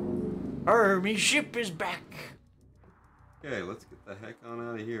 Army ship is back. Okay, let's get the heck on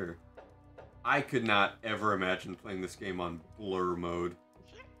out of here. I could not ever imagine playing this game on blur mode.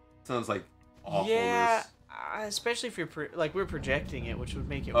 Sounds like awfulness. Yeah, especially if you're we're projecting it, which would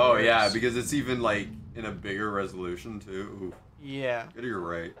make it Oh worse. yeah, because it's even like in a bigger resolution too. Ooh. Yeah. Good, you're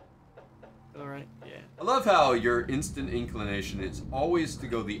right. All right. Yeah. I love how your instant inclination is always to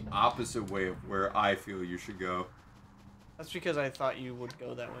go the opposite way of where I feel you should go. That's because I thought you would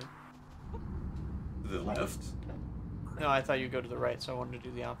go that way. To the left? No, I thought you'd go to the right, so I wanted to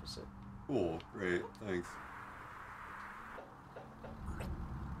do the opposite. Cool. Great. Thanks.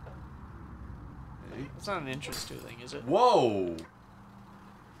 Okay. It's not an interest to thing, is it? Whoa!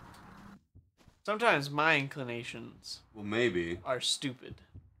 Sometimes my inclinations Well, maybe. are stupid.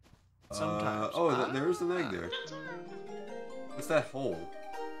 Sometimes. There's an egg there. What's that hole?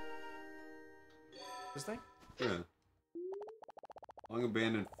 This thing? Yeah. Long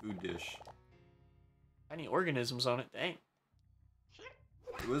abandoned food dish. Any organisms on it? Dang.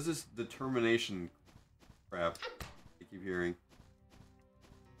 What is this determination crap I keep hearing?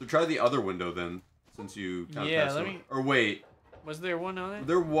 So try the other window then, since you kind of passed over. Or wait. Was there one on it?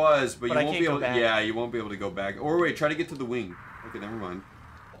 There was, but you won't be able to. Back. Yeah, you won't be able to go back. Or wait, try to get to the wing. Okay, never mind.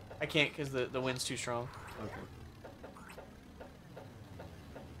 I can't because the wind's too strong. Okay.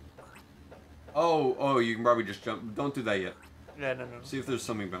 Oh, you can probably just jump. Don't do that yet. Yeah, no. See if there's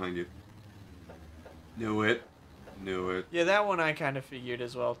something behind you. Knew it. Yeah, that one I kind of figured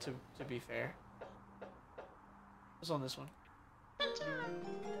as well, to be fair. What's on this one?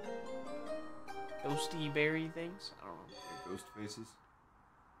 Ghosty berry things? I don't know. Yeah, ghost faces.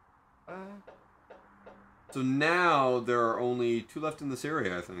 So now there are only 2 left in this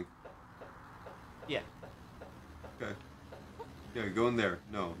area, I think. Yeah. Okay. Yeah, go in there.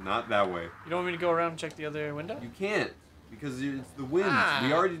 No, not that way. You don't want me to go around and check the other window? You can't, because it's the wind.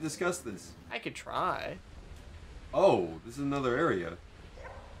 We already discussed this. I could try. Oh, this is another area.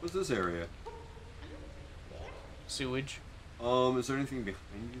 What's this area? Sewage. Is there anything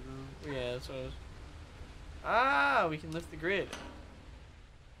behind you though? Yeah, that's what I was... we can lift the grid.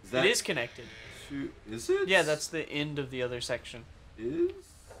 It is connected. Is it? Yeah, that's the end of the other section. Is?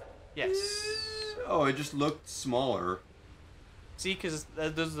 Yes. Oh, it just looked smaller. See, because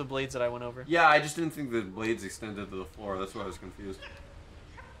those are the blades that I went over. Yeah, I just didn't think the blades extended to the floor. That's why I was confused.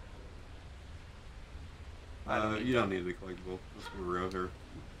 You don't need the collectible. Let's be real here.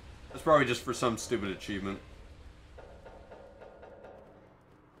 That's probably just for some stupid achievement.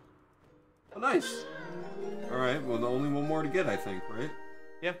 Oh, nice. Alright, well, only one more to get, I think, right?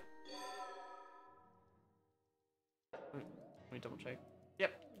 Yeah. Let me double check.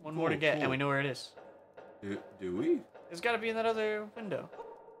 Yep, one more to get, and we know where it is. Do we? It's got to be in that other window.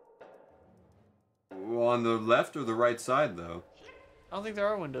 Well, on the left or the right side, though? I don't think there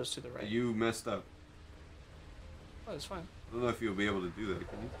are windows to the right. You messed up. Oh, it's fine. I don't know if you'll be able to do that,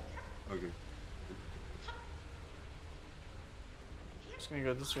 can you? Okay. I'm just gonna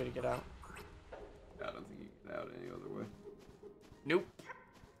go this way to get out. I don't think you can get out any other way. Nope.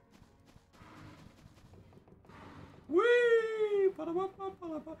 Whee!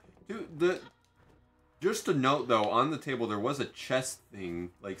 Dude, just a note though, on the table there was a chest thing,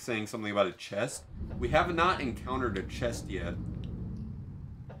 like saying something about a chest. We have not encountered a chest yet.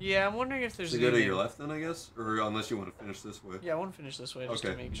 Yeah, I'm wondering if there's. So go to your left then, I guess, or unless you want to finish this way. Yeah, I want to finish this way just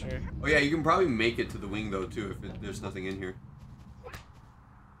to make sure. Oh yeah, you can probably make it to the wing though too if there's nothing in here.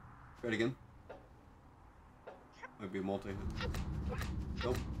 Try it again. Might be a multi-hit.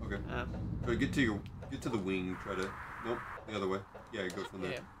 Nope. Okay. Try to get to the wing. Try to. Nope. The other way. Yeah, go from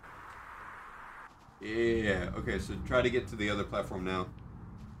there. Yeah. Okay, so try to get to the other platform now.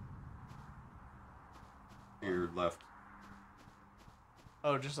 To your left.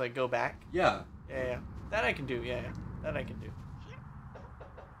 Oh, just like go back? Yeah. Yeah. That I can do. Yeah. That I can do.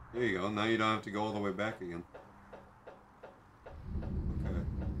 There you go. Now you don't have to go all the way back again. Okay.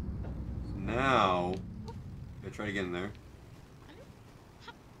 So now, try to get in there.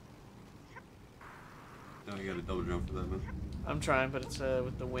 No, you got to double jump for that, man. I'm trying, but it's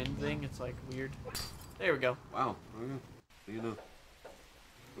with the wind thing. It's like weird. There we go. Wow. Okay. You know.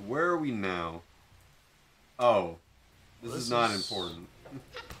 So where are we now? Oh, this is not important.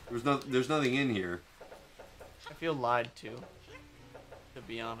 There's nothing in here. I feel lied to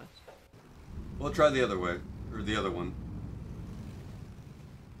be honest. We'll try the other way, or the other one.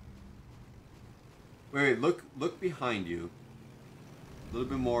 Wait, look behind you. A little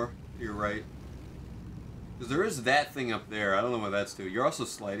bit more to your right. Because there is that thing up there. I don't know what that's to. You're also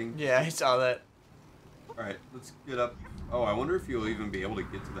sliding. Yeah, I saw that. Alright, let's get up. Oh, I wonder if you'll even be able to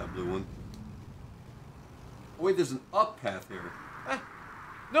get to that blue one. Oh, wait, there's an up path here. Ah,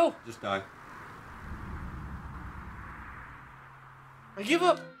 no! Just die. I give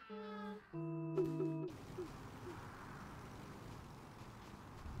up!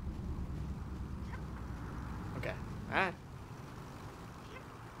 Okay, alright.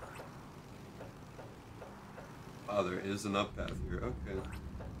 Oh, there is an up path here. Okay.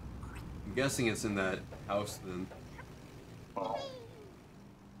 I'm guessing it's in that house then.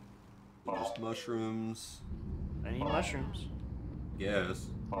 Just mushrooms. I need mushrooms. Yes.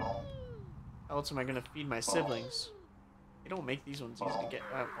 How else am I gonna feed my siblings? They don't make these ones easy to get.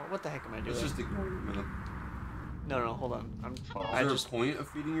 What the heck am I doing? Let's just ignore you, man. No, hold on. Is there a point of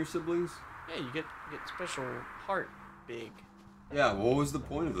feeding your siblings? Yeah, you get special heart big. Yeah, what was the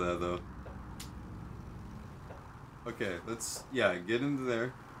point of that though? Okay, let's get into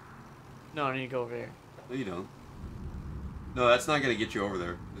there. No, I need to go over here. No, you don't. No, that's not gonna get you over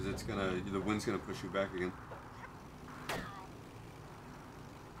there because the wind's gonna push you back again.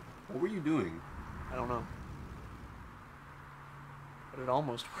 What were you doing? I don't know. But it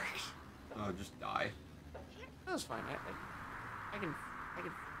almost worked. Oh, just die. That was fine. I can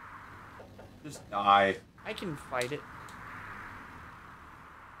Just die. I can fight it.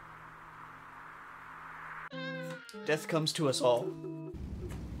 Death comes to us all.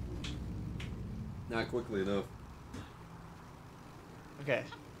 Not quickly enough. Okay.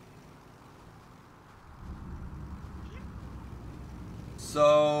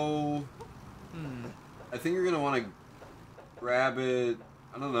 So, I think you're gonna want to grab it.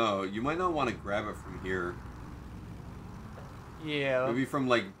 I don't know. You might not want to grab it from here. Yeah. Maybe from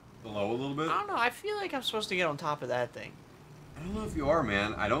like below a little bit. I don't know. I feel like I'm supposed to get on top of that thing. I don't know if you are,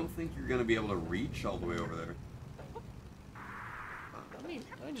 man. I don't think you're gonna be able to reach all the way over there.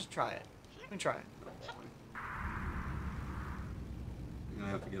 Let me just try it. Let me try it. You're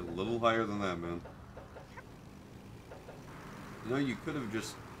gonna have to get a little higher than that, man. You know, you could have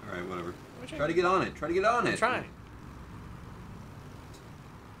just. All right, whatever. Try to get on it. Try to get on it. I'm trying.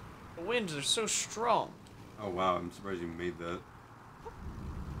 The winds are so strong. Oh wow, I'm surprised you made that.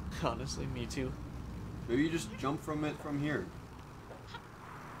 Honestly, me too. Maybe you just jump from it from here.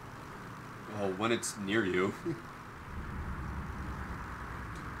 Well, when it's near you.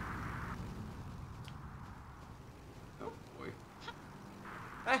 Oh boy.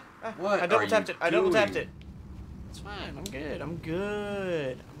 What? I double tapped it. I double tapped doing? it. It's fine. I'm good. I'm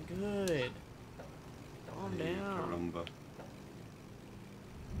good. I'm good. Calm down. Caramba.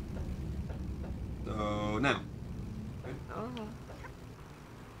 So now. Okay. I don't know.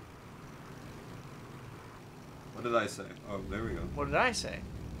 What did I say? Oh, there we go. What did I say?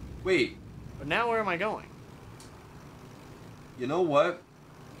 Wait. But now where am I going? You know what?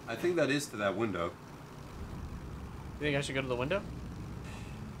 I think that is to that window. You think I should go to the window?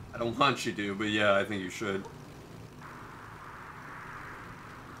 I don't want you to, but yeah, I think you should.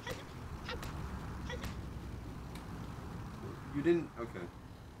 You didn't? Okay.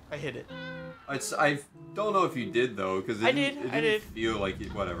 I hit it. I don't know if you did though, because it didn't feel like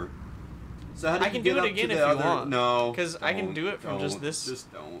it. Whatever. So how did I you can get do it up again to if the you other? want. No. Because I can do it from don't, just this.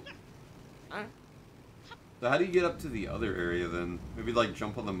 Just don't. Alright. So how do you get up to the other area then? Maybe like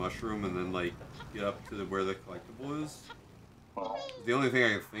jump on the mushroom and then like get up to where the collectible is? It's the only thing I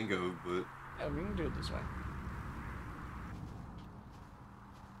can think of, but... Yeah, we can do it this way.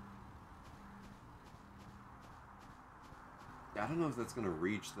 I don't know if that's gonna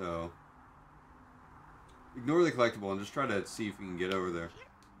reach though. Ignore the collectible and just try to see if you can get over there.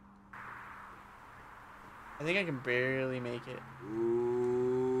 I think I can barely make it.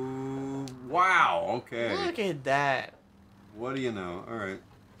 Ooh, wow, okay. Look at that. What do you know? Alright.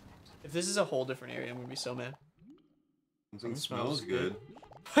 If this is a whole different area, I'm gonna be so mad. Something smells good.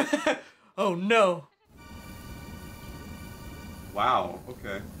 Oh no. Wow,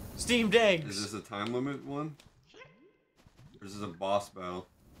 okay. Steamed eggs. Is this a time limit one? Or is this a boss battle?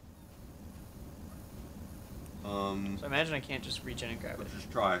 So I imagine I can't just reach in and grab it.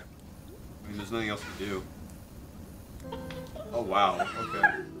 Just try. I mean, there's nothing else to do. Oh wow,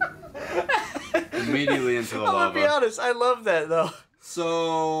 okay. Immediately into the lava. I'm gonna be honest, I love that though. So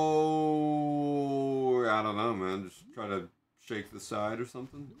I don't know, man. Just try to shake the side or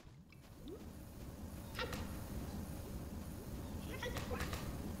something.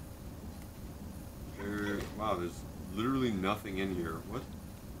 Wow, there's literally nothing in here. What?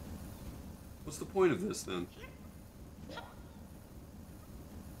 What's the point of this then?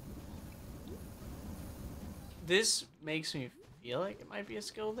 This makes me feel like it might be a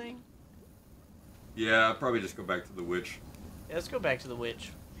skill thing. Yeah, I'd probably just go back to the witch. Yeah, let's go back to the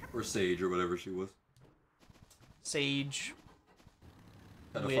witch. Or sage, or whatever she was. Sage.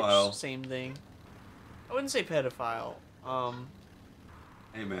 Pedophile. Witch, same thing. I wouldn't say pedophile.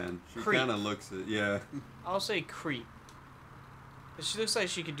 Hey man, she Creep. kind of looks it, yeah. I'll say creep. 'Cause she looks like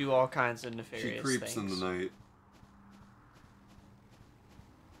she could do all kinds of nefarious She creeps things. in the night.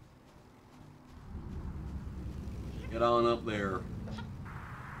 Get on up there.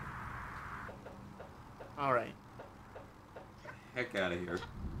 Alright. Heck out of here.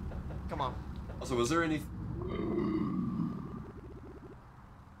 Come on. Also, was there any...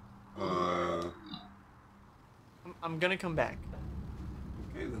 I'm gonna come back.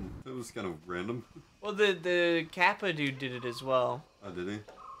 Okay then, that was kind of random. Well, the Kappa dude did it as well. Oh, did he?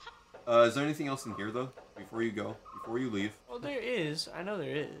 Is there anything else in here though? Before you go? Before you leave? Well, there is. I know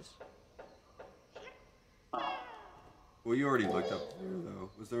there is. Well, you already looked up there though.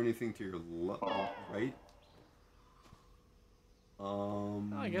 Was there anything to your right? Oh,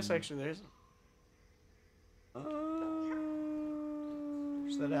 I guess actually there isn't.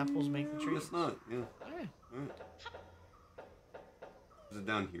 Just that apples make the tree. It's not, yeah. Alright. Alright. Is it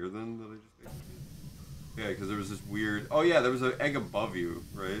down here then that I just made? Yeah, because there was this weird... Oh yeah, there was an egg above you,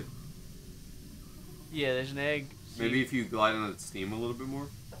 right? Yeah, there's an egg. Maybe if you glide on its steam a little bit more?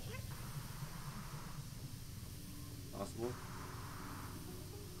 Possible?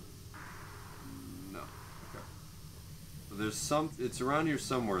 No. Okay. So there's it's around here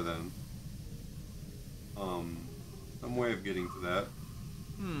somewhere then. Some way of getting to that.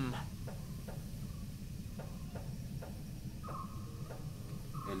 Hmm.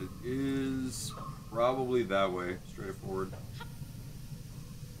 And it is probably that way, straight forward.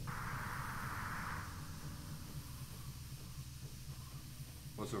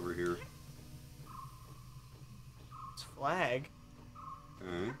 What's over here? It's flag.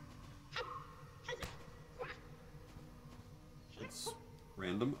 Okay. It's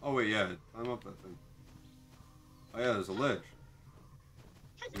random. Oh wait, yeah, climb up that thing. Oh yeah, there's a ledge.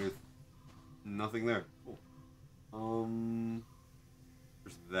 With nothing there. Cool.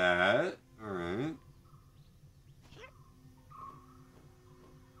 There's that. Alright.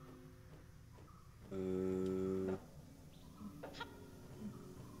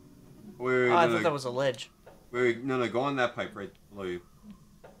 Wait, Oh, I thought that was a ledge. Wait, no, go on that pipe right below you.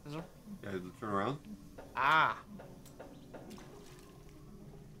 This one? Yeah, turn around. Ah.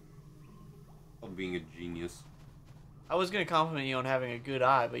 Called being a genius. I was gonna compliment you on having a good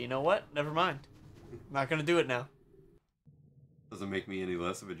eye, but you know what? Never mind. I'm not gonna do it now. Doesn't make me any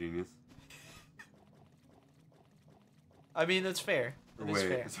less of a genius. I mean, that's fair. That is Wait,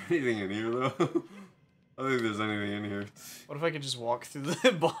 fair. is there anything in here though? I don't think there's anything in here. What if I could just walk through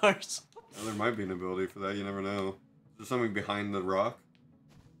the bars? Well, there might be an ability for that, you never know. Is there something behind the rock?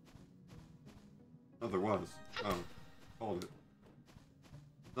 Oh, there was. Oh, called it.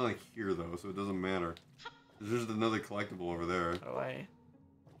 It's not like here though, so it doesn't matter. There's just another collectible over there. Oh, I...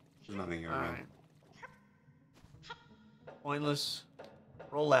 There's nothing here. Alright. Pointless.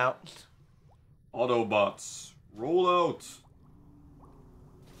 Roll out. Autobots, roll out!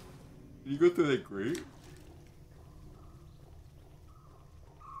 Did you go through that grate?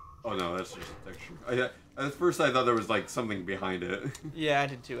 Oh no, that's just a texture. At first I thought there was like something behind it. Yeah, I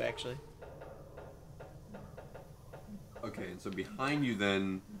did too, actually. Okay, and so behind you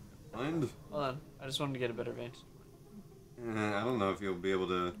then... Hold on. I just wanted to get a better vantage. I don't know if you'll be able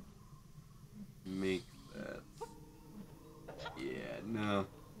to make that. Yeah, no.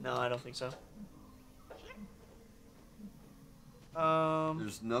 No, I don't think so.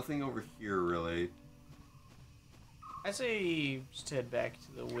 There's nothing over here, really. I say just head back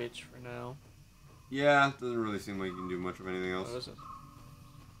to the witch for now. Yeah, it doesn't really seem like you can do much of anything else. What is it?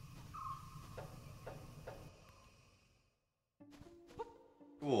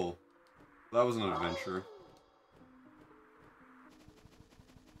 Cool. That was an adventure.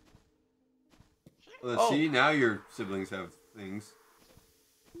 Let's see, now your siblings have things.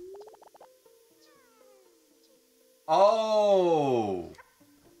 Oh!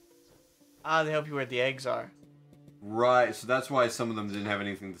 Ah, they help you where the eggs are. Right, so that's why some of them didn't have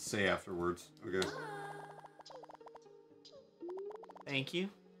anything to say afterwards. Okay. Thank you.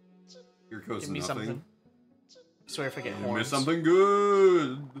 Here goes Give me nothing. something. I swear if I get Give horns. me something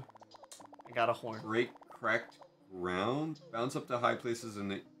good! I got a horn. Break cracked ground. Bounce up to high places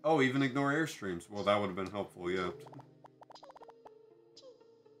and... Oh, even ignore airstreams. Well, that would have been helpful, yeah.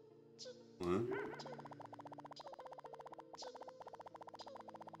 What?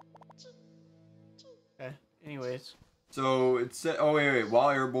 Okay, anyways. So, it said... Oh, wait. While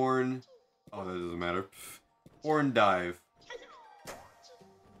airborne... Oh, that doesn't matter. Horn dive.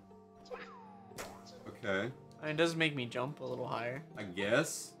 Okay. It does make me jump a little higher. I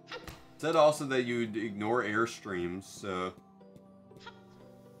guess. It said also that you'd ignore airstreams, so...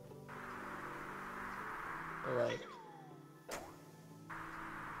 Or like...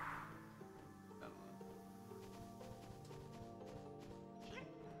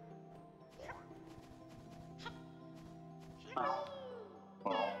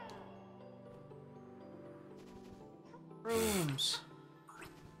 Rooms.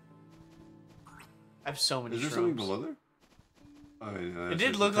 I have so many. Is there shrooms. something below there? Oh, yeah, it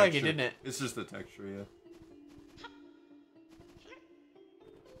did look like it, didn't it? It's just the texture, yeah.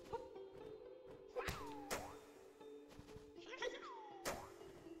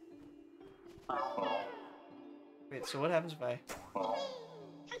 Wait, so what happens if I...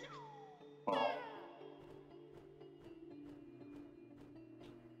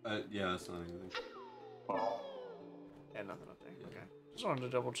 Yeah, that's not anything. Yeah, nothing up there. Yeah. Okay. Just wanted to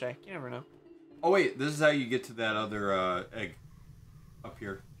double check. You never know. Oh wait, this is how you get to that other egg up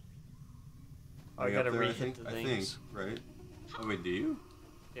here. Oh, I gotta re-hit the things. I think, right? Oh wait, do you?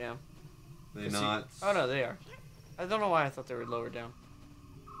 Yeah. They not? Oh no, they are. I don't know why I thought they were lower down.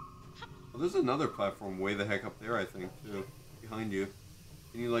 Well, there's another platform way the heck up there, I think, too. Behind you.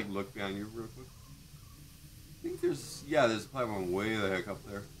 Can you, like, look behind you real quick? I think there's... Yeah, there's a platform way the heck up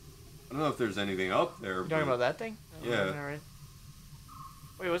there. I don't know if there's anything up there, You talking about that thing? Yeah. Right.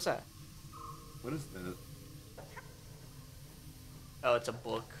 Wait, what's that? What is that? Oh, it's a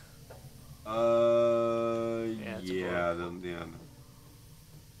book. Yeah, no. I don't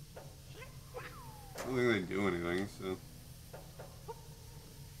think they do anything, so...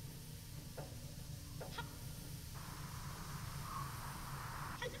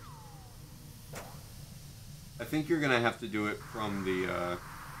 I think you're gonna have to do it from the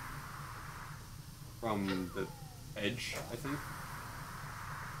edge, I think.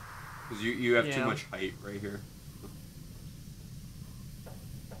 Because you have too much height right here.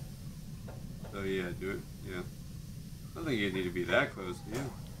 So yeah, do it. Yeah. I don't think you need to be that close, do you?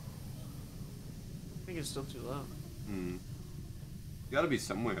 I think it's still too low. You gotta be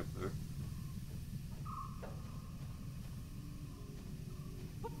some way up there.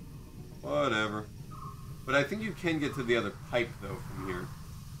 Whatever. But I think you can get to the other pipe, though, from here.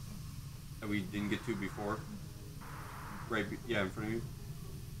 That we didn't get to before. Right, yeah, in front of you.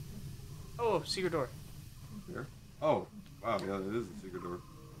 Oh, secret door. There? Oh, wow, yeah, that is a secret door.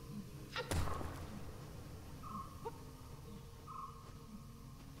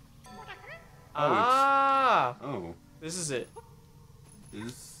 Ah! Oh. This is it.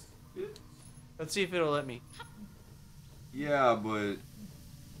 Is it? Let's see if it'll let me. Yeah, but...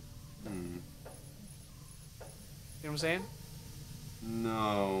 You know what I'm saying?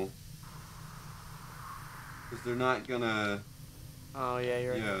 No. Because they're not gonna... Oh, yeah,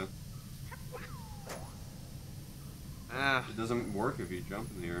 you're right. Yeah. Ah. It doesn't work if you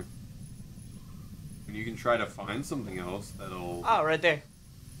jump in the air. And you can try to find something else that'll... Oh, right there.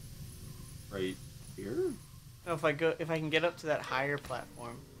 Right here? No, if I can get up to that higher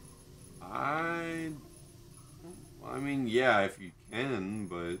platform. I mean, yeah, if you can,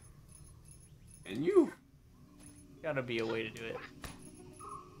 but... Can you? Gotta be a way to do it.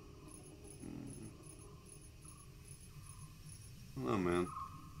 I don't know, man.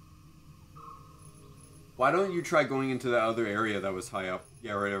 Why don't you try going into the other area that was high up?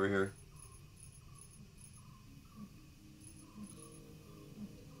 Yeah, right over here.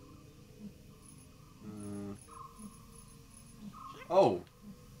 Oh.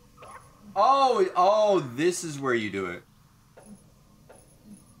 Oh, this is where you do it.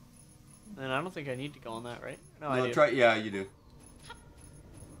 And I don't think I need to go on that, right? No, No, I do. try. Yeah, you do.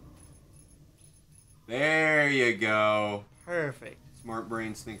 There you go. Perfect. Smart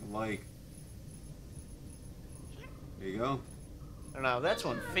brains think alike. There you go. I don't know. That's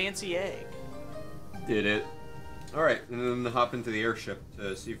one fancy egg. Did it. Alright, and then hop into the airship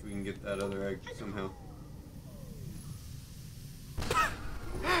to see if we can get that other egg somehow.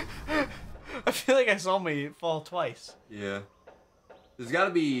 I feel like I saw me fall twice. Yeah. There's got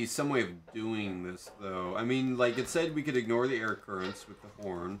to be some way of doing this, though. I mean, like it said, we could ignore the air currents with the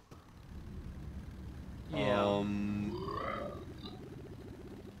horn. Yeah.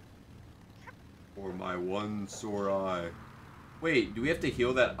 For my one sore eye. Wait, do we have to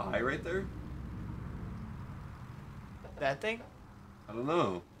heal that eye right there? That thing? I don't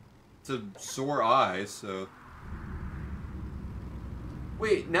know. It's a sore eye, so...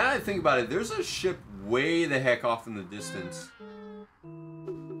 Wait, now that I think about it, there's a ship way the heck off in the distance.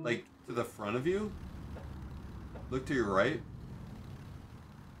 Like, to the front of you? Look to your right.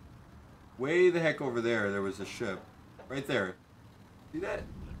 Way the heck over there was a ship. Right there. See that?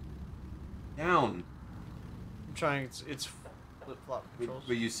 Down. I'm trying. It's flip-flop controls.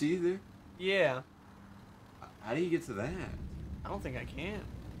 But you see there? Yeah. How do you get to that? I don't think I can.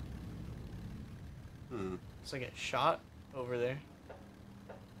 Hmm. It's like a shot over there.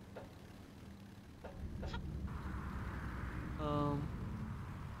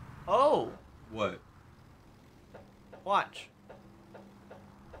 Oh! What? Watch.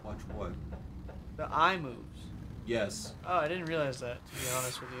 Watch what? The eye moves. Yes. Oh, I didn't realize that, to be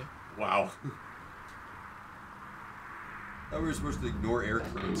honest with you. Wow. Thought we were supposed to ignore air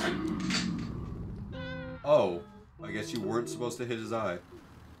currents. Oh. I guess you weren't supposed to hit his eye.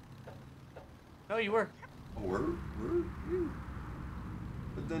 No, you were. Oh, were?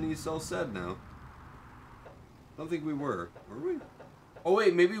 But then he's so sad now. I don't think we were. Were we? Oh,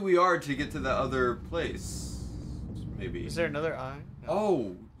 wait, maybe we are to get to the other place. Maybe. Is there another eye? No.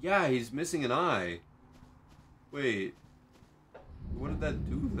 Oh, yeah, he's missing an eye. Wait. What did that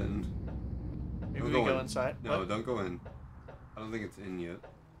do then? Maybe we go inside? No, what? don't go in. I don't think it's in yet.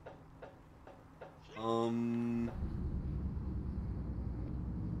 I don't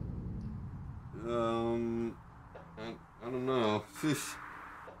know.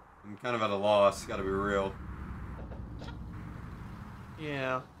 I'm kind of at a loss, gotta be real.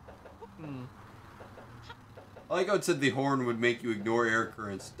 Yeah. I like how it said the horn would make you ignore air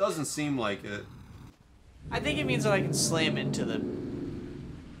currents. Doesn't seem like it. I think it means that I can slam into the...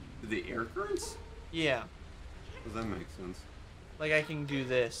 The air currents? Yeah. Does that make sense? Like I can do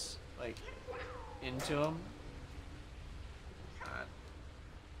this, like, into them.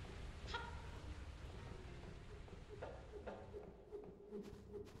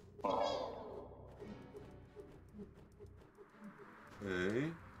 Okay.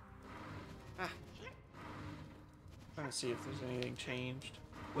 Trying to see if there's anything changed.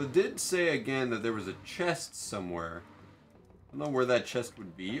 Well, it did say again that there was a chest somewhere. I don't know where that chest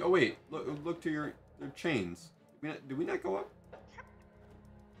would be. Oh wait, look to your chains. Did we not go up?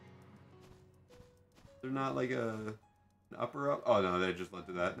 They're not like an upper up? Oh no, they just led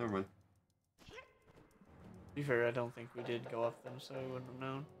to that. Never mind. To be fair, I don't think we did go up them, so we wouldn't have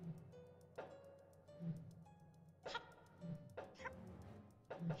known.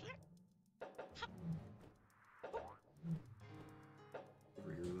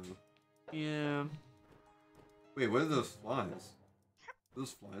 Over here though. Yeah. Wait, what are those flies? Are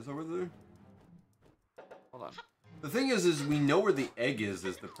those flies over there? Hold on. The thing is we know where the egg is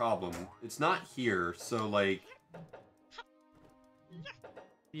the problem. It's not here, so like...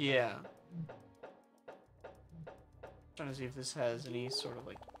 Yeah. Trying to see if this has any sort of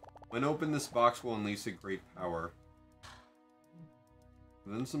like... When open, this box will unleash a great power.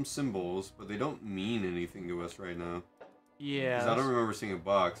 And then some symbols, but they don't mean anything to us right now. Yeah. Because I don't remember seeing a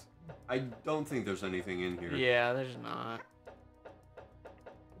box. I don't think there's anything in here. Yeah, there's not.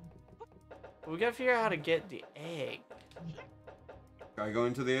 But we gotta figure out how to get the egg. Try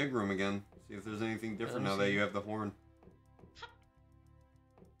going to the egg room again. See if there's anything different now that you have the horn.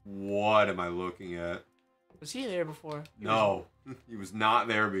 What am I looking at? Was he there before? No, he was not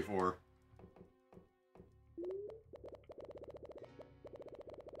there before.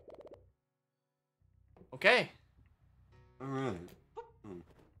 Okay. Alright.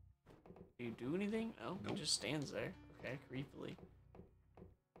 Do you do anything? No, Nope. he just stands there. Okay, creepily.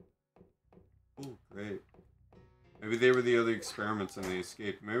 Oh, great. Maybe they were the other experiments and they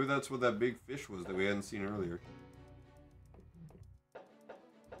escaped. Maybe that's what that big fish was that we hadn't seen earlier.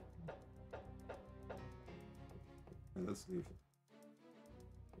 Okay, let's leave.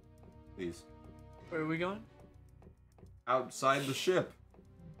 Please. Where are we going? Outside the ship.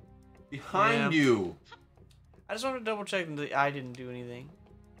 Behind you. I just want to double check that the eye didn't do anything.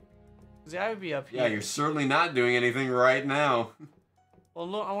 Because the eye would be up here. Yeah, you're certainly not doing anything right now. Well,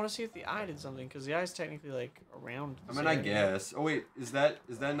 no, I want to see if the eye did something, because the eye's technically, like, around. I mean, I guess. Oh, wait, is that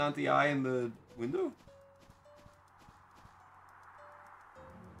not the eye in the window?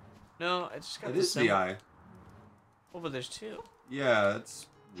 No, I just got It the is symbol. the eye. Oh, but there's two. Yeah, that's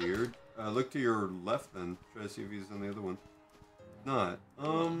weird. Look to your left then. Try to see if he's on the other one. Not.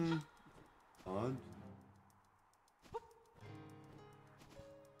 Odd.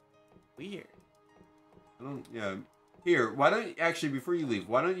 Weird. I don't, yeah. Here, why don't, actually, before you leave,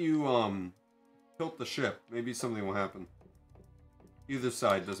 why don't you, tilt the ship? Maybe something will happen. Either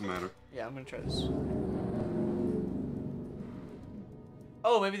side, doesn't matter. Yeah, I'm gonna try this.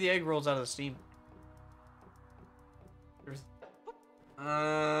 Oh, maybe the egg rolls out of the steam.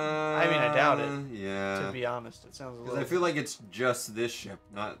 I mean, I doubt it. Yeah. To be honest, it sounds a little... Because I feel like it's just this ship,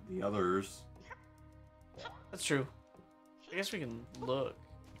 not the others. That's true. I guess we can look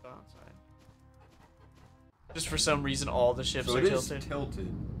outside. Just for some reason, all the ships are tilted. So it is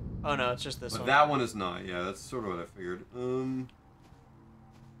tilted. Oh no, it's just this one. But that one is not. Yeah, that's sort of what I figured. Oh man,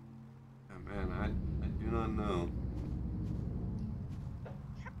 I do not know.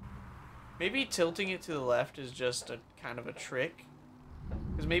 Maybe tilting it to the left is just a kind of a trick.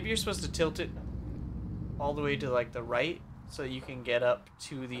 Because maybe you're supposed to tilt it all the way to like the right so you can get up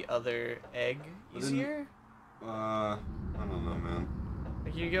to the other egg easier. I don't know, man.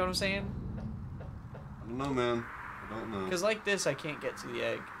 Like, you get what I'm saying? I don't know, man. I don't know. Because like this, I can't get to the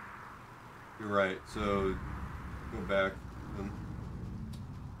egg. You're right. So go back. Then.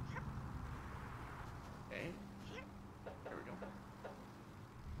 Okay. There we go.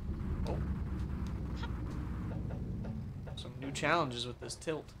 Oh. Some new challenges with this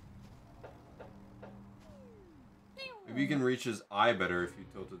tilt. Maybe you can reach his eye better if you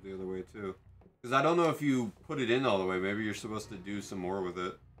tilt it the other way too. Because I don't know if you put it in all the way. Maybe you're supposed to do some more with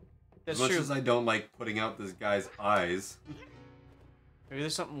it. That's as much true. as I don't like putting out this guy's eyes. Maybe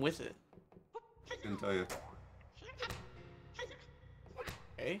there's something with it. I can tell you.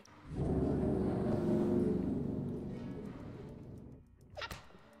 Okay.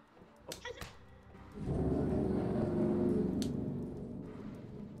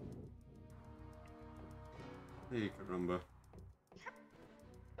 Hey, caramba.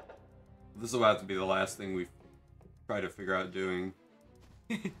 This will have to be the last thing we try to figure out doing.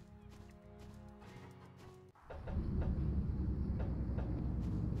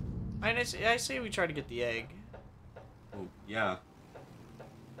 I say we try to get the egg. Oh, yeah.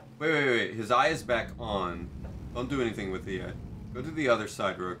 Wait. His eye is back on. Don't do anything with the eye. Go to the other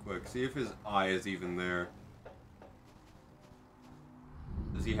side real quick. See if his eye is even there.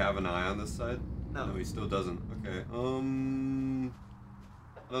 Does he have an eye on this side? No. No, he still doesn't. Okay. I don't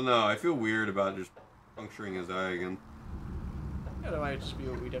know. I feel weird about just puncturing his eye again. Yeah, that might just be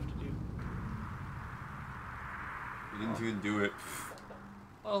what we'd have to do. He didn't even do it.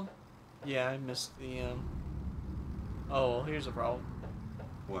 Well, yeah, I missed the, Oh, well, here's a problem.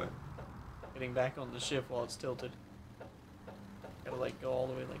 What? Getting back on the ship while it's tilted. Gotta, like, go all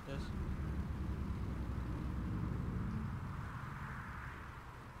the way like this.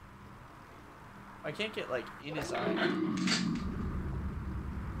 I can't get, like, in his eye.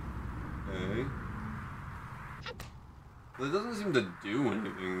 Okay. Well, it doesn't seem to do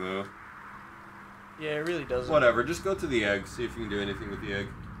anything, though. Yeah, it really doesn't. Whatever, just go to the egg, see if you can do anything with the egg.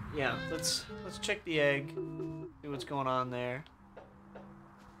 Yeah, let's check the egg, see what's going on there.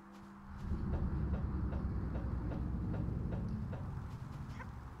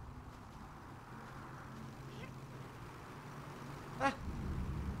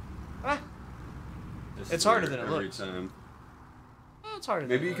 It's harder than it looks. Time. Oh, it's harder.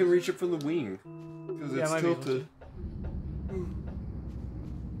 Maybe you can reach it from the wing, because Yeah, it's might be able tilted.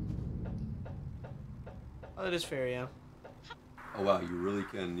 Oh, that is fair, yeah. Oh wow, you really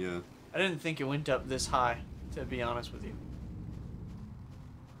can, yeah. I didn't think it went up this high, to be honest with you.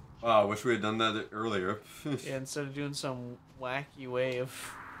 Wow, I wish we had done that earlier. Yeah, instead of doing some wacky way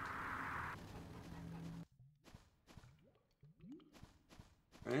of...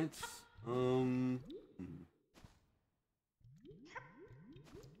 Right.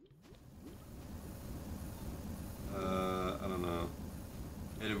 I don't know.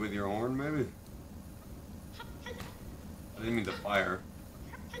 Hit it with your horn, maybe? I didn't mean to fire.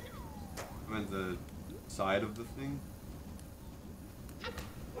 I meant the side of the thing.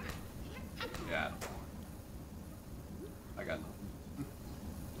 Yeah. I got nothing.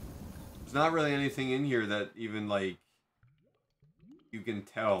 There's not really anything in here that even, like, you can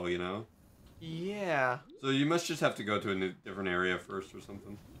tell, you know? Yeah. So you must just have to go to a different area first or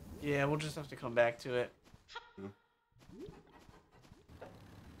something. Yeah, we'll just have to come back to it. Yeah.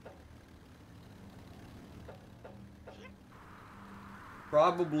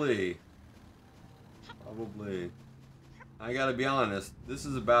 Probably. I gotta be honest, this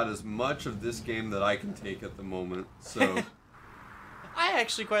is about as much of this game that I can take at the moment, so... I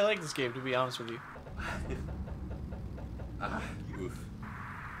actually quite like this game, to be honest with you. Oof.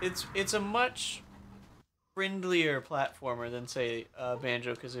 It's a much friendlier platformer than, say,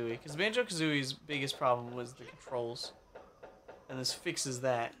 Banjo-Kazooie. Because Banjo-Kazooie's biggest problem was the controls. And this fixes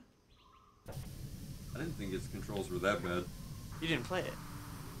that. I didn't think its controls were that bad. You didn't play it?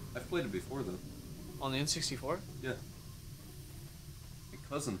 I've played it before, though. On the N64? Yeah. My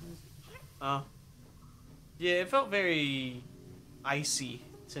cousin has it. Oh. Yeah, it felt very icy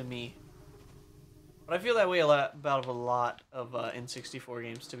to me. But I feel that way about a lot of N64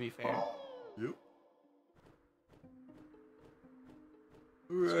 games, to be fair. Yep.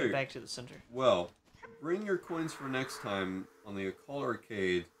 Let's Alright. get back to the center. Well, bring your coins for next time on the Occult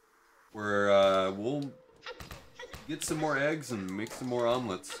Arcade, where we'll get some more eggs and make some more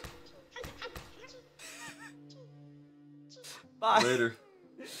omelets. Bye. Later.